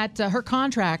 claiming that her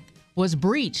contract was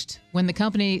breached when the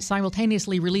company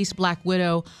simultaneously released Black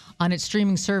Widow on its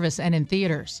streaming service and in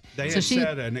theaters. They had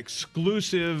said an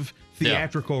exclusive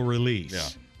theatrical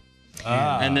release.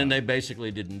 Yeah. And then they basically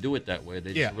didn't do it that way.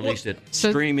 They just released it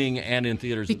streaming and in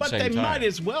theaters at the same time. But they might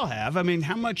as well have. I mean,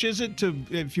 how much is it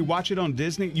if you watch it on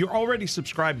Disney? You're already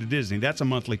subscribed to Disney. That's a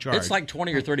monthly charge. It's like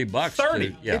 $20 or $30.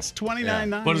 $30. It's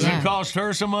 $29.99. But does it cost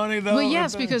her some money, though? Well,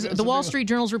 yes, because the Wall Street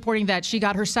Journal is reporting that she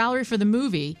got her salary for the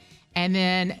movie, and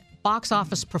then box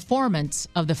office performance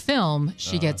of the film,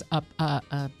 she gets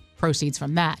proceeds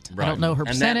from that. Right. I don't know her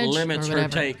percentage. And that limits or her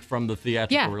take from the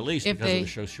theatrical release because they, it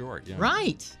was so short. Yeah.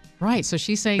 Right. So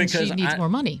she's saying she needs more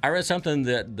money. I read something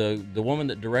that the woman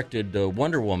that directed the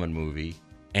Wonder Woman movie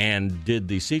and did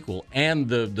the sequel, and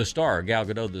the star, Gal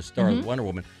Gadot, the star of Wonder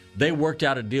Woman, they worked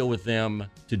out a deal with them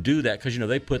to do that because,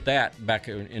 they put that back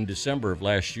in December of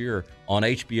last year on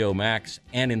HBO Max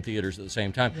and in theaters at the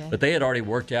same time. Yeah. But they had already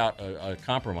worked out a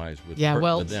compromise with them.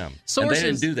 And they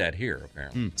didn't do that here,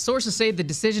 apparently. Sources say the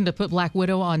decision to put Black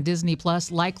Widow on Disney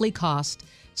Plus likely cost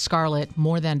Scarlett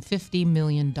more than $50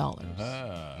 million.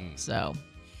 So,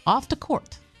 off to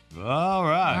court. All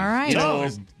right. So,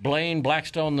 Blaine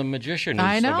Blackstone, the magician, is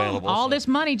I know. available. All this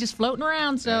money just floating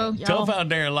around. So, tough out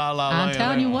there in La La Land. I'm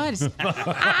telling you what.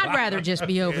 I'd rather just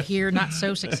be over here, not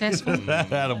so successful.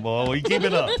 Attaboy. Well, you keep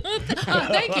it up.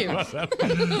 Thank you.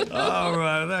 All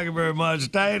right. Thank you very much,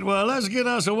 Tate. Well, let's get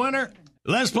us a winner.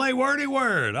 Let's play Wordy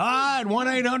Word. All right,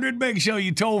 1-800-BIG-SHOW,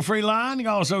 you toll-free line. You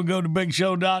can also go to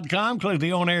BigShow.com, click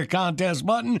the on-air contest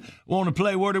button. Want to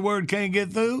play Wordy Word, can't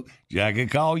get through? Jack can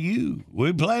call you.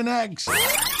 We play next.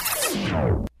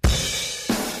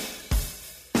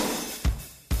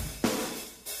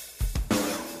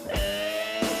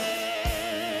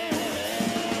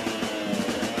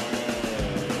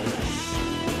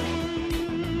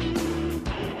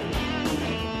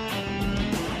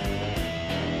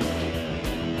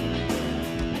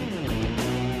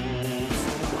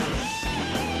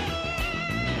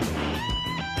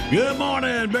 Good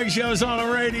morning. Big Show's on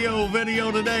the radio video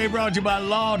today, brought to you by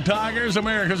Law Tigers,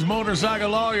 America's motorcycle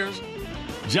lawyers.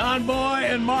 John Boy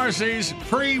and Marcy's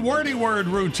pre-Wordy Word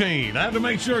routine. I have to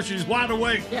make sure she's wide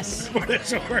awake. Yes. For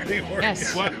this Wordy Word.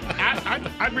 Yes. Well,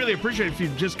 I'd really appreciate if you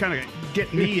just kind of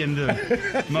get me into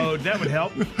mode. That would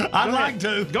help. I'd like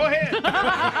to. Go ahead.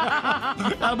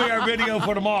 That'll be our video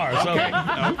for tomorrow.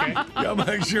 Okay. Y'all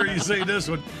make sure you see this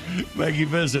one. Make you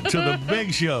visit to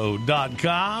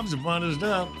thebigshow.com. Some fun is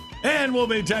done. And we'll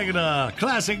be taking a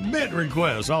classic bit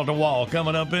request off the wall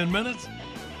coming up in minutes.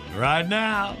 Right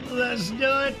now, let's do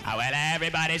it. Oh, well,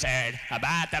 everybody's heard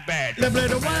about the bird. The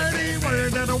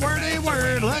wordy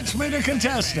word. Let's meet the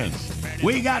contestants.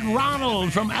 We got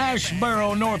Ronald from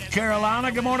Asheboro, North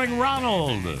Carolina. Good morning,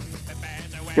 Ronald.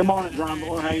 Good morning, John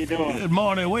Boy. How you doing? Good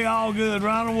morning. We all good,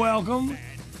 Ronald. Welcome.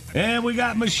 And we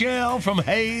got Michelle from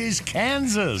Hayes,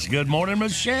 Kansas. Good morning,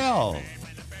 Michelle.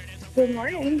 Good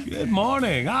morning. Good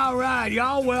morning. All right,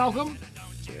 y'all welcome.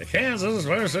 Kansas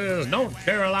versus North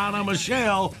Carolina.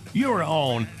 Michelle, you're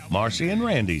on Marcy and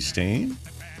Randy's team.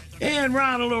 And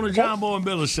Ronald on the John Boy and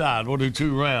Billy side. We'll do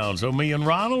 2 rounds. So me and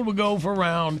Ronald will go for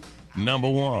round number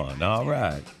 1. All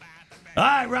right. All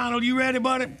right, Ronald, you ready,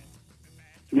 buddy?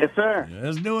 Yes, sir.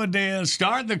 Let's do it then.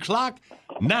 Start the clock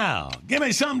now. Give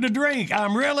me something to drink.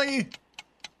 I'm really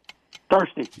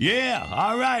thirsty. Yeah.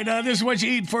 All right. This is what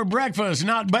you eat for breakfast.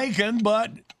 Not bacon,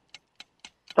 but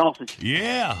sausage.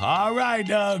 Yeah. All right.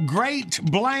 Great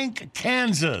blank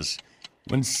Kansas.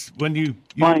 When you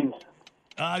Plains.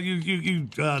 You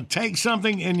take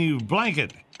something and you blank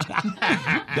it.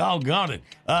 Doggone it.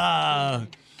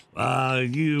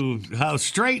 You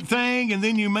straight thing and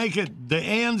then you make it the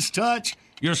ends touch.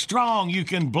 You're strong. You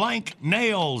can blank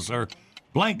nails or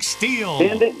blank steel.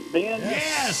 Bend it. Bend.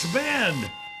 Yes, bend.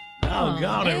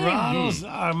 Got it, Ronald.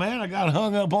 Sorry, man. I got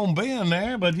hung up on Ben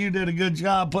there, but you did a good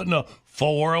job putting a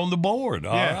 4 on the board.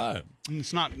 All right.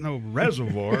 It's not no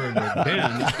reservoir, but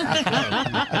Ben.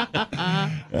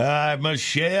 All right,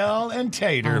 Michelle and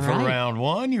Tater for round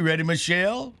 1. You ready,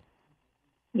 Michelle?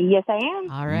 Yes, I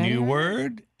am. All right. New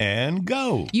word and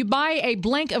go. You buy a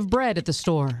blank of bread at the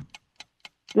store.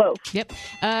 Loaf. Yep.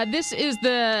 This is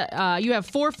you have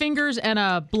 4 fingers and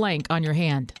a blank on your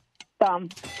hand.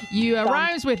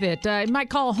 Rhymes with it. You might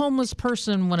call a homeless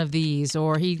person one of these,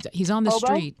 or he's on the Hobo?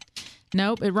 street.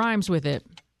 Nope, it rhymes with it.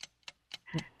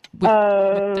 With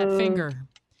that finger.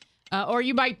 Or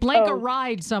you might blank a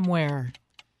ride somewhere.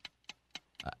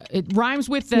 It rhymes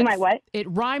with that. You might what? It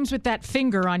rhymes with that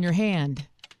finger on your hand.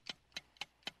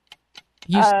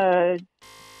 Chum?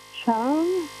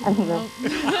 I don't know.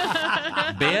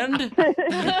 Bend?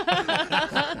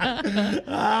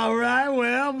 All right,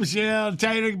 well, Michelle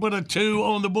Taylor put a 2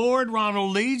 on the board.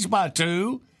 Ronald leads by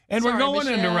 2, and we're going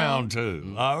into round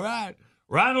 2. All right.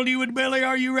 Ronald, you and Billy,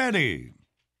 are you ready?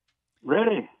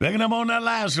 Ready. Picking up on that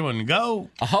last one. Go.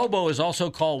 A hobo is also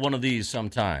called one of these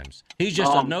sometimes. He's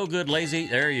just a no good, lazy.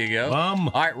 There you go. All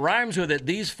right, rhymes with it.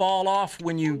 These fall off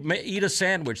when you eat a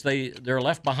sandwich. They're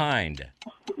left behind.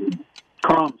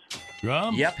 Crumbs.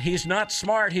 Crumbs? Yep, he's not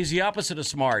smart. He's the opposite of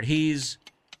smart. He's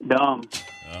dumb.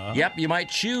 Yep, you might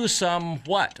chew some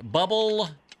what? Bubble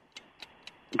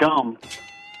gum.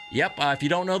 Yep, if you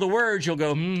don't know the words, you'll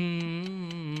go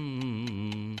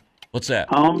What's that?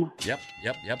 Yep.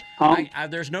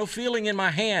 There's no feeling in my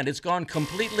hand. It's gone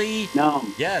completely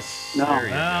numb. Yes. No. There you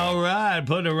go. All right,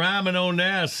 put a rhyming on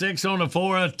there. 6 on the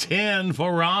 4, a 10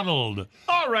 for Ronald.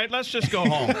 All right, let's just go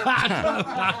home.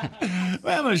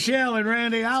 Well, Michelle and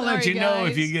Randy, I'll let you know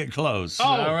if you get close. Oh,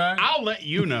 all right? I'll let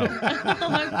you know.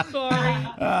 I'm sorry.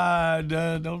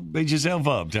 Don't beat yourself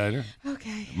up, Taylor.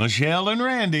 Okay. Michelle and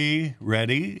Randy,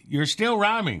 ready? You're still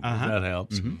rhyming, if that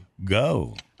helps.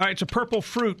 Go. All right, it's a purple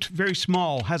fruit, very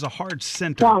small, has a hard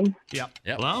center. Plum. Yep.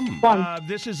 Plum.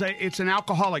 It's an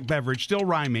alcoholic beverage, still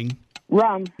rhyming.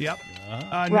 Rum. Yep.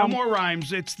 No more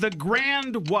rhymes. It's the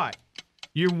grand what?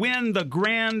 You win the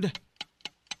grand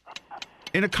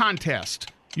in a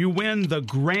contest. You win the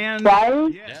grand.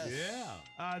 Prize? Yes. Yeah.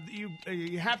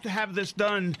 You have to have this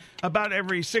done about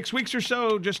every 6 weeks or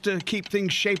so just to keep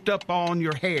things shaped up on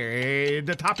your hair,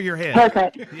 the top of your head.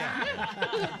 Haircut.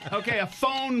 Yeah. Okay, a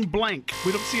phone blank.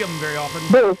 We don't see them very often.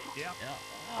 Booth. Yep.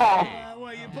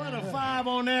 Well, you put a 5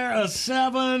 on there, a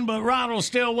 7, but Ronald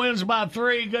still wins by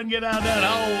 3. Couldn't get out of that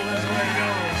hole. That's the way it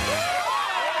goes.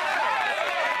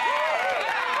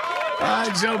 All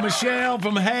right, so Michelle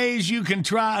from Hayes, you can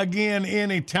try again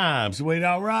anytime. Sweet,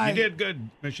 all right? You did good,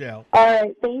 Michelle. All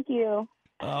right, thank you.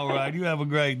 All right, you have a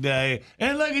great day.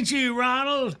 And look at you,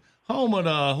 Ronald, home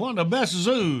of one of the best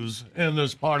zoos in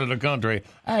this part of the country,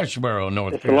 Asheboro,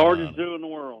 North It's the Carolina. largest zoo in the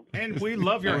world. And we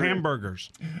love your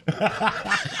hamburgers.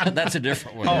 That's a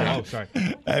different one. Oh, sorry.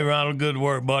 Hey, Ronald, good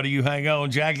work, buddy. You hang on.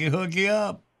 Jackie, hook you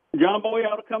up. John Boy, you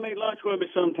ought to come eat lunch with me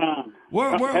sometime.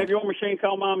 Have your machine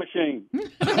call my machine.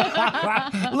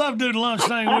 Love to do the lunch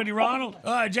thing with you, Ronald.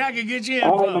 All right, Jackie, get you in.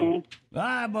 All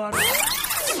right, buddy.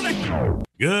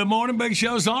 Good morning, Big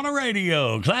Show's on the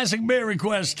radio. Classic beer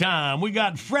request time. We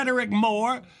got Frederick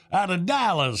Moore out of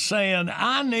Dallas saying,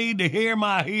 I need to hear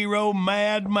my hero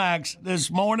Mad Max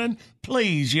this morning.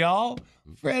 Please, y'all.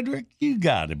 Frederick, you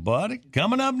got it, buddy.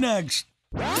 Coming up next.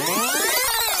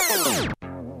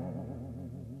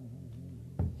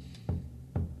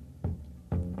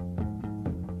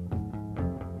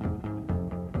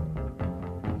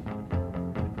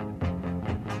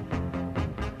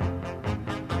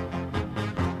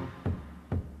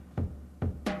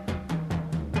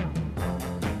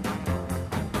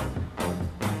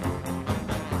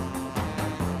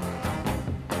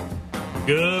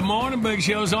 Good morning, Big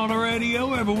Show's on the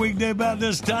radio every weekday about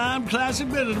this time. Classic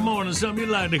bit of the morning, something you'd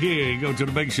like to hear. Go to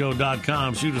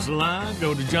thebigshow.com, shoot us a line,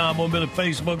 go to John Boy Billy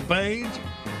Facebook page.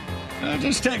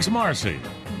 Just text Marcy.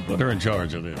 Put her in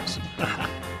charge of this.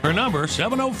 Her number,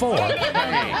 704.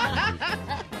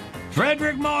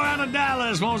 Frederick Moore out of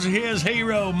Dallas wants to hear his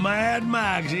hero, Mad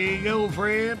Max. Here you go,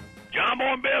 Fred. John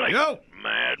Boy and Billy. Yo.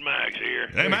 Mad Max here.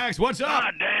 Hey, Max, what's up?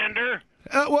 Hi, Dander.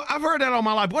 Well, I've heard that all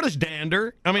my life. What is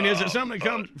dander? I mean, is it something that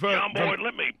comes from... John Boy,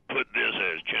 let me put this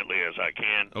as gently as I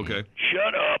can. Okay.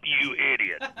 Shut up, you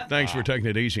idiot. Thanks for taking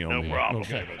it easy on me. No problem.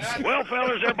 Okay. Well,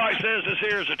 fellas, everybody says this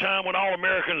here is a time when all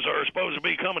Americans are supposed to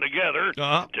be coming together.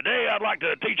 Today, I'd like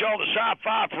to teach all the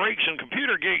sci-fi freaks and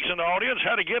computer geeks in the audience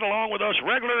how to get along with us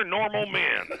regular, normal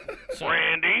men.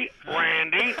 Randy,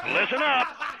 listen up.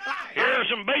 Here are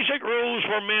some basic rules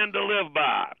for men to live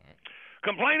by.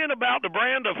 Complaining about the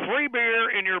brand of free beer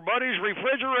in your buddy's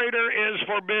refrigerator is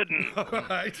forbidden.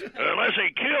 Right. Unless he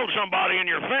killed somebody in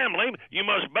your family, you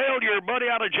must bail your buddy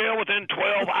out of jail within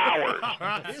 12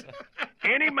 hours.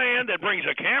 Any man that brings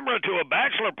a camera to a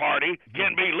bachelor party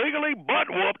can be legally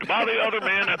butt-whooped by the other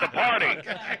men at the party.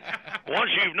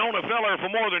 Once you've known a feller for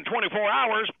more than 24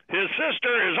 hours, his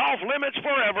sister is off limits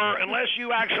forever unless you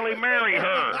actually marry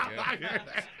her.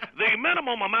 The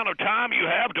minimum amount of time you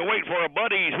have to wait for a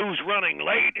buddy who's running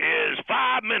late is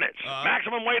 5 minutes.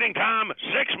 Maximum waiting time,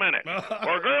 6 minutes.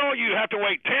 For a girl, you have to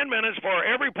wait 10 minutes for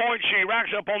every point she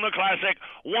racks up on the classic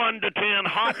 1 to 10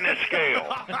 hotness scale.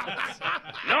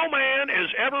 No man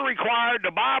is ever required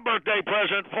to buy a birthday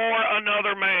present for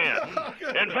another man.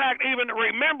 In fact, even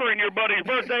remembering your buddy's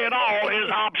birthday at all is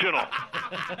optional.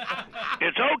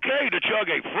 It's okay to chug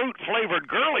a fruit-flavored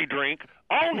girly drink,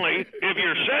 only if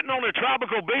you're sitting on a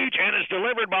tropical beach and it's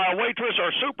delivered by a waitress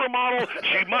or supermodel.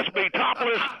 She must be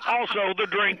topless. Also, the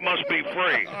drink must be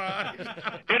free.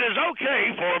 It is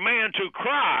okay for a man to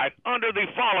cry under the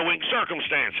following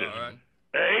circumstances.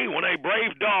 A, when a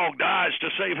brave dog dies to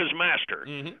save his master.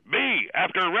 B,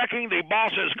 after wrecking the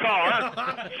boss's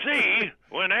car. C,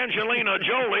 when Angelina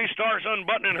Jolie starts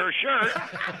unbuttoning her shirt.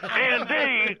 And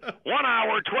D, 1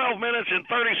 hour, 12 minutes, and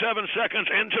 37 seconds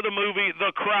into the movie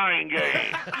The Crying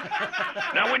Game.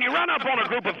 Now, when you run up on a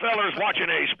group of fellers watching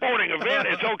a sporting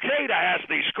event, it's okay to ask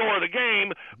the score of the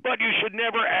game, but you should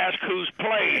never ask who's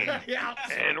playing.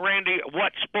 And, Randy,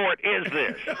 what sport is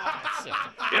this?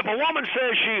 If a woman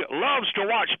says she loves to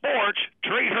watch sports,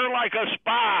 treat her like a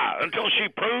spy until she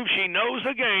proves she knows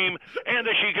the game and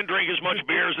that she can drink as much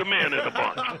beer as the men in the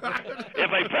bunch. If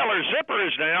a feller's zipper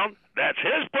is down, that's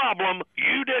his problem.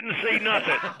 You didn't see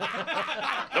nothing.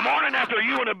 The morning after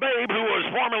you and a babe who was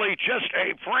formerly just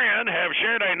a friend have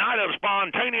shared a night of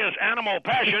spontaneous animal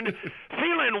passion,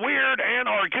 feeling weird and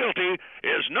or guilty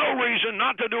is no reason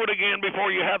not to do it again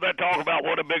before you have that talk about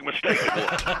what a big mistake it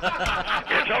was.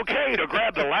 It's okay to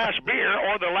grab the last beer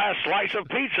or the last slice of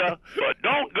pizza, but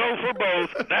don't go for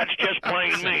both. That's just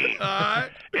plain mean.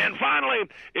 And finally,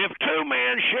 if two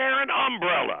men share an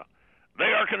umbrella, they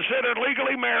are considered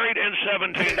legally married in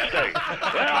 17 states.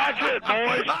 Well, that's it,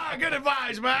 boys. Good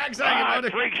advice, Max. All right,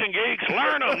 freaks and geeks,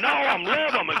 learn them, know them,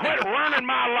 live them, and quit ruining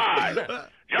my life.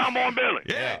 John Boy and Billy,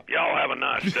 y'all have a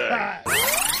nice day.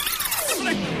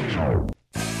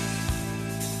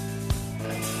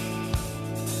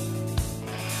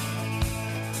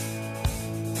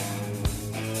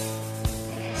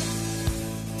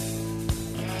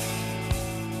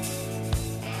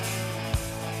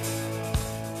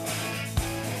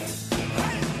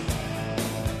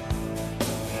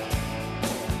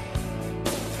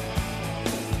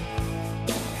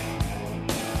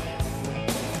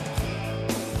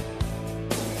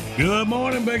 Good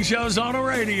morning, Big Show's on the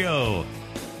radio.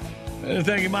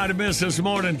 Anything you might have missed this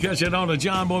morning, catch it on the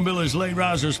John Boy and Billy's Late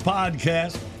Risers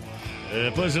podcast.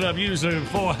 Puts it up usually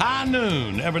before high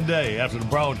noon every day after the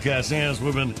broadcast ends.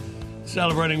 We've been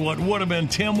celebrating what would have been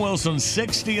Tim Wilson's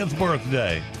 60th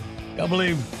birthday. I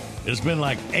believe it's been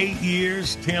like 8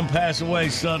 years. Tim passed away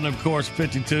sudden, of course,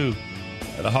 52,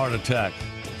 had a heart attack.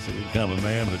 See it coming,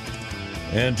 man.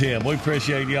 And Tim, we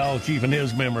appreciate y'all keeping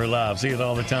his memory alive. See it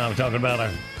all the time, talking about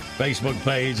our Facebook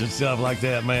page and stuff like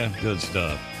that, man. Good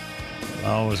stuff. As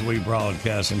long as we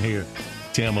broadcasting here,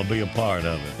 Tim will be a part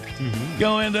of it.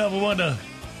 Go end up with one of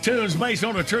the tunes based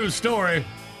on a true story.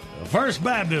 The First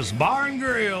Baptist Bar and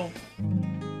Grill.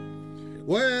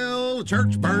 Well, the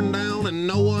church burned down and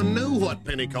no one knew what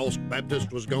Pentecost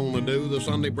Baptist was going to do. The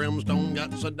Sunday brimstone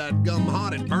got so dadgum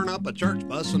hot it burned up a church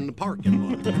bus in the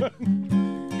parking lot.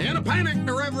 In a panic,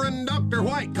 the Reverend Dr.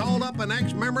 White called up an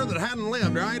ex-member that hadn't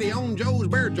lived right. He owned Joe's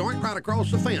beer joint right across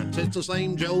the fence. It's the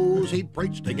same Joe's he'd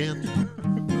preached against.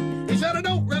 He said, I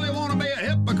don't really want to be a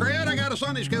hypocrite. I got a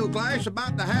Sunday school class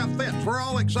about to have fits. We're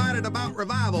all excited about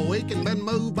Revival Week and been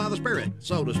moved by the Spirit,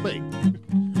 so to speak.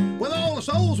 With all the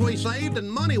souls we saved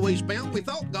and money we spent, we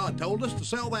thought God told us to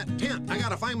sell that tent. I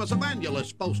got a famous evangelist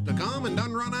supposed to come and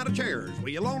done run out of chairs. Will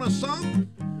you loan us some?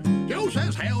 Joe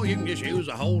says, hell, you can just use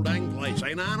the whole dang place.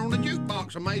 Ain't I on the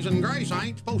jukebox, Amazing Grace? I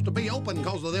ain't supposed to be open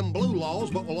because of them blue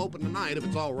laws, but we'll open tonight if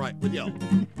it's all right with you.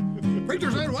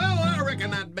 Preacher said, well, I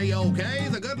reckon that'd be okay.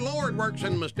 The good Lord works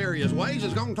in mysterious ways.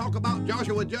 He's going to talk about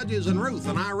Joshua, Judges, and Ruth,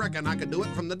 and I reckon I could do it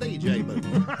from the DJ booth.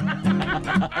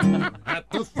 At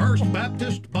the First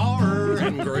Baptist Bar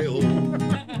and Grill.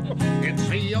 It's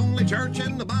the only church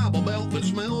in the Bible Belt that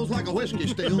smells like a whiskey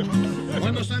still.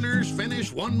 When the sinners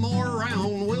finish one more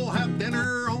round, we'll have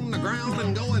dinner on the ground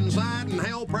and go inside and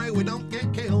hell pray we don't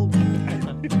get killed.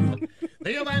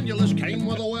 The evangelist came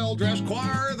with a well-dressed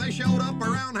choir. They showed up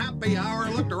around happy hour,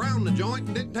 looked around the joint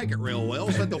and didn't take it real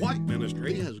well, said the white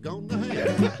ministry has gone to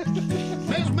hell.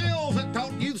 Ms. Mills that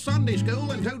taught youth Sunday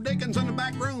school, and 2 deacons in the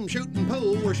back room shooting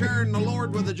pool were sharing the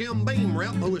Lord with a Jim Beam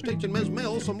rep who was teaching Miss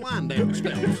Mills some line dance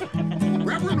steps.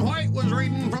 Reverend White was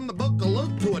reading from the book of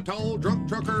Luke to a tall drunk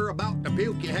trucker about to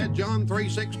puke. He had John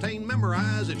 3:16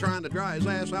 memorized and trying to dry his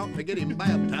ass out to get him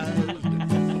baptized.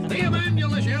 The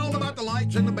evangelist yelled about the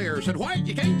lights and the beer. Said, White,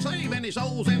 you can't save any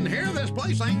souls in here. This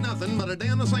place ain't nothing but a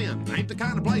den of sin. Ain't the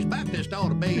kind of place Baptists ought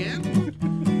to be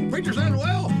in. Preacher said,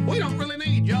 well, we don't really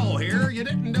need y'all here. You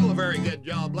didn't do a very good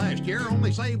job last year.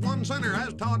 Only saved 1 sinner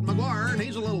as Todd McGuire, and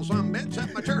he's a little sumbit,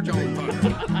 set my church on fire.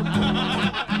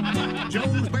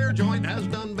 Joe's Bear Joint has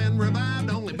done been revived.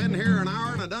 Only been here an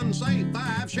hour and I done saved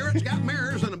 5. Sure, it's got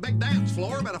mirrors and a big dance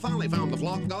floor, but I finally found the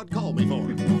flock God called me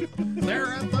for. They're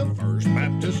at the First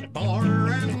Baptist Bar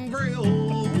and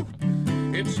Grill.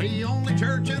 It's the only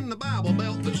church in the Bible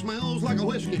Belt that smells like a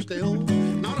whiskey still.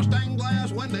 Not a stained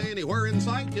glass window anywhere in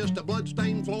sight, just a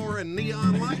blood-stained floor and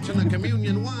neon lights and a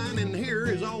communion wine, and here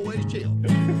is always chilled.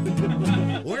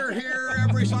 We're here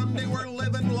every Sunday, we're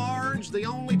living large, the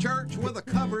only church with a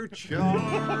cover charge.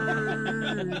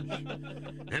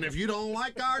 And if you don't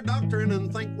like our doctrine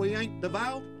and think we ain't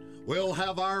devout, we'll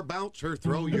have our bouncer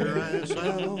throw your ass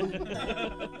out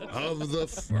of the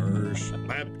First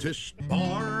Baptist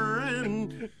Bar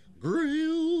and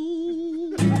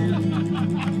Grill.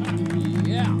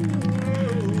 Yeah.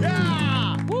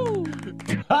 Yeah. Woo.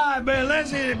 All right, man,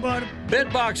 let's hit it, buddy.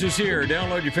 Bitbox is here.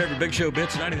 Download your favorite Big Show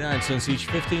bits, 99 cents each,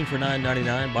 15 for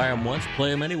 $9.99. Buy them once,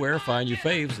 play them anywhere. Find your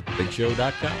faves at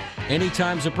thebigshow.com.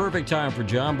 Anytime's a perfect time for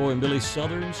John Boy and Billy's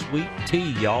Southern Sweet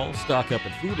Tea, y'all. Stock up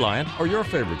at Food Lion or your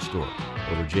favorite store.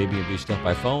 Order JB&B Stuff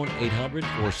by phone,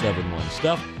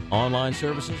 800-471-STUFF. Online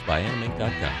services by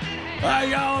animink.com. All right,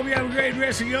 y'all. Hope you have a great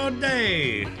rest of your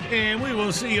day. And we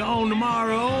will see you on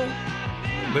tomorrow.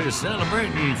 We'll be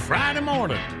celebrating Friday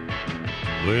morning.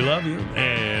 We love you,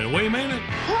 and we mean it.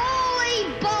 Holy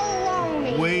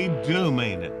baloney! We do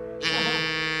mean it.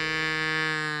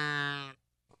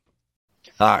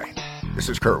 Hi, this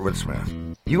is Kurt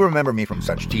Woodsmith. You remember me from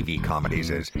such TV comedies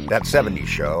as That 70s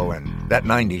Show and That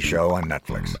 90s Show on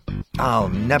Netflix. I'll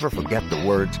never forget the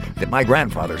words that my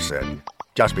grandfather said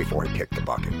just before he kicked the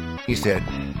bucket. He said,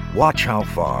 "Watch how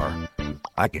far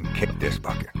I can kick this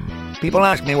bucket." People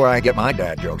ask me where I get my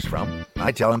dad jokes from.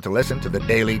 I tell them to listen to the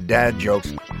Daily Dad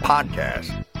Jokes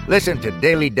podcast. Listen to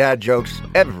Daily Dad Jokes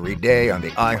every day on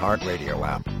the iHeartRadio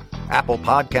app, Apple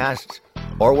Podcasts,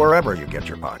 or wherever you get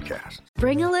your podcasts.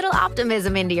 Bring a little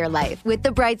optimism into your life with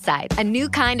The Bright Side, a new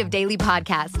kind of daily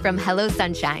podcast from Hello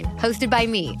Sunshine, hosted by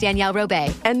me, Danielle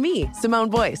Robay. And me, Simone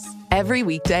Boyce. Every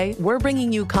weekday, we're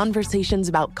bringing you conversations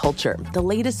about culture, the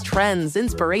latest trends,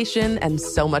 inspiration, and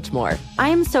so much more. I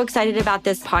am so excited about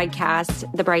this podcast,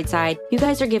 The Bright Side. You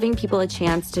guys are giving people a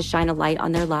chance to shine a light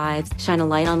on their lives, shine a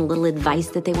light on a little advice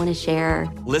that they want to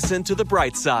share. Listen to The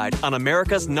Bright Side on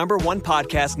America's #1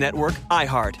 podcast network,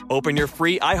 iHeart. Open your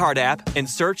free iHeart app and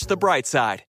search The Bright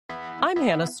Side. I'm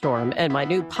Hannah Storm, and my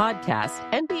new podcast,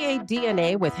 NBA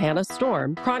DNA with Hannah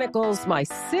Storm, chronicles my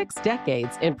 6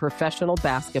 decades in professional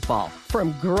basketball.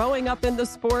 From growing up in the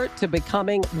sport to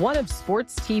becoming one of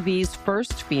sports TV's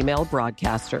first female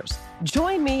broadcasters.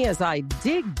 Join me as I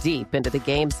dig deep into the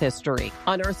game's history,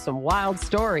 unearth some wild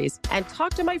stories, and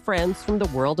talk to my friends from the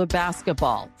world of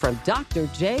basketball, from Dr.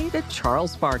 J to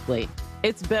Charles Barkley.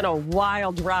 It's been a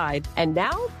wild ride, and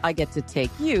now I get to take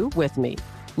you with me.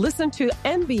 Listen to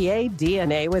NBA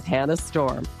DNA with Hannah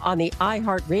Storm on the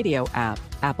iHeartRadio app,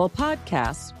 Apple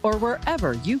Podcasts, or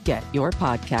wherever you get your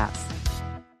podcasts.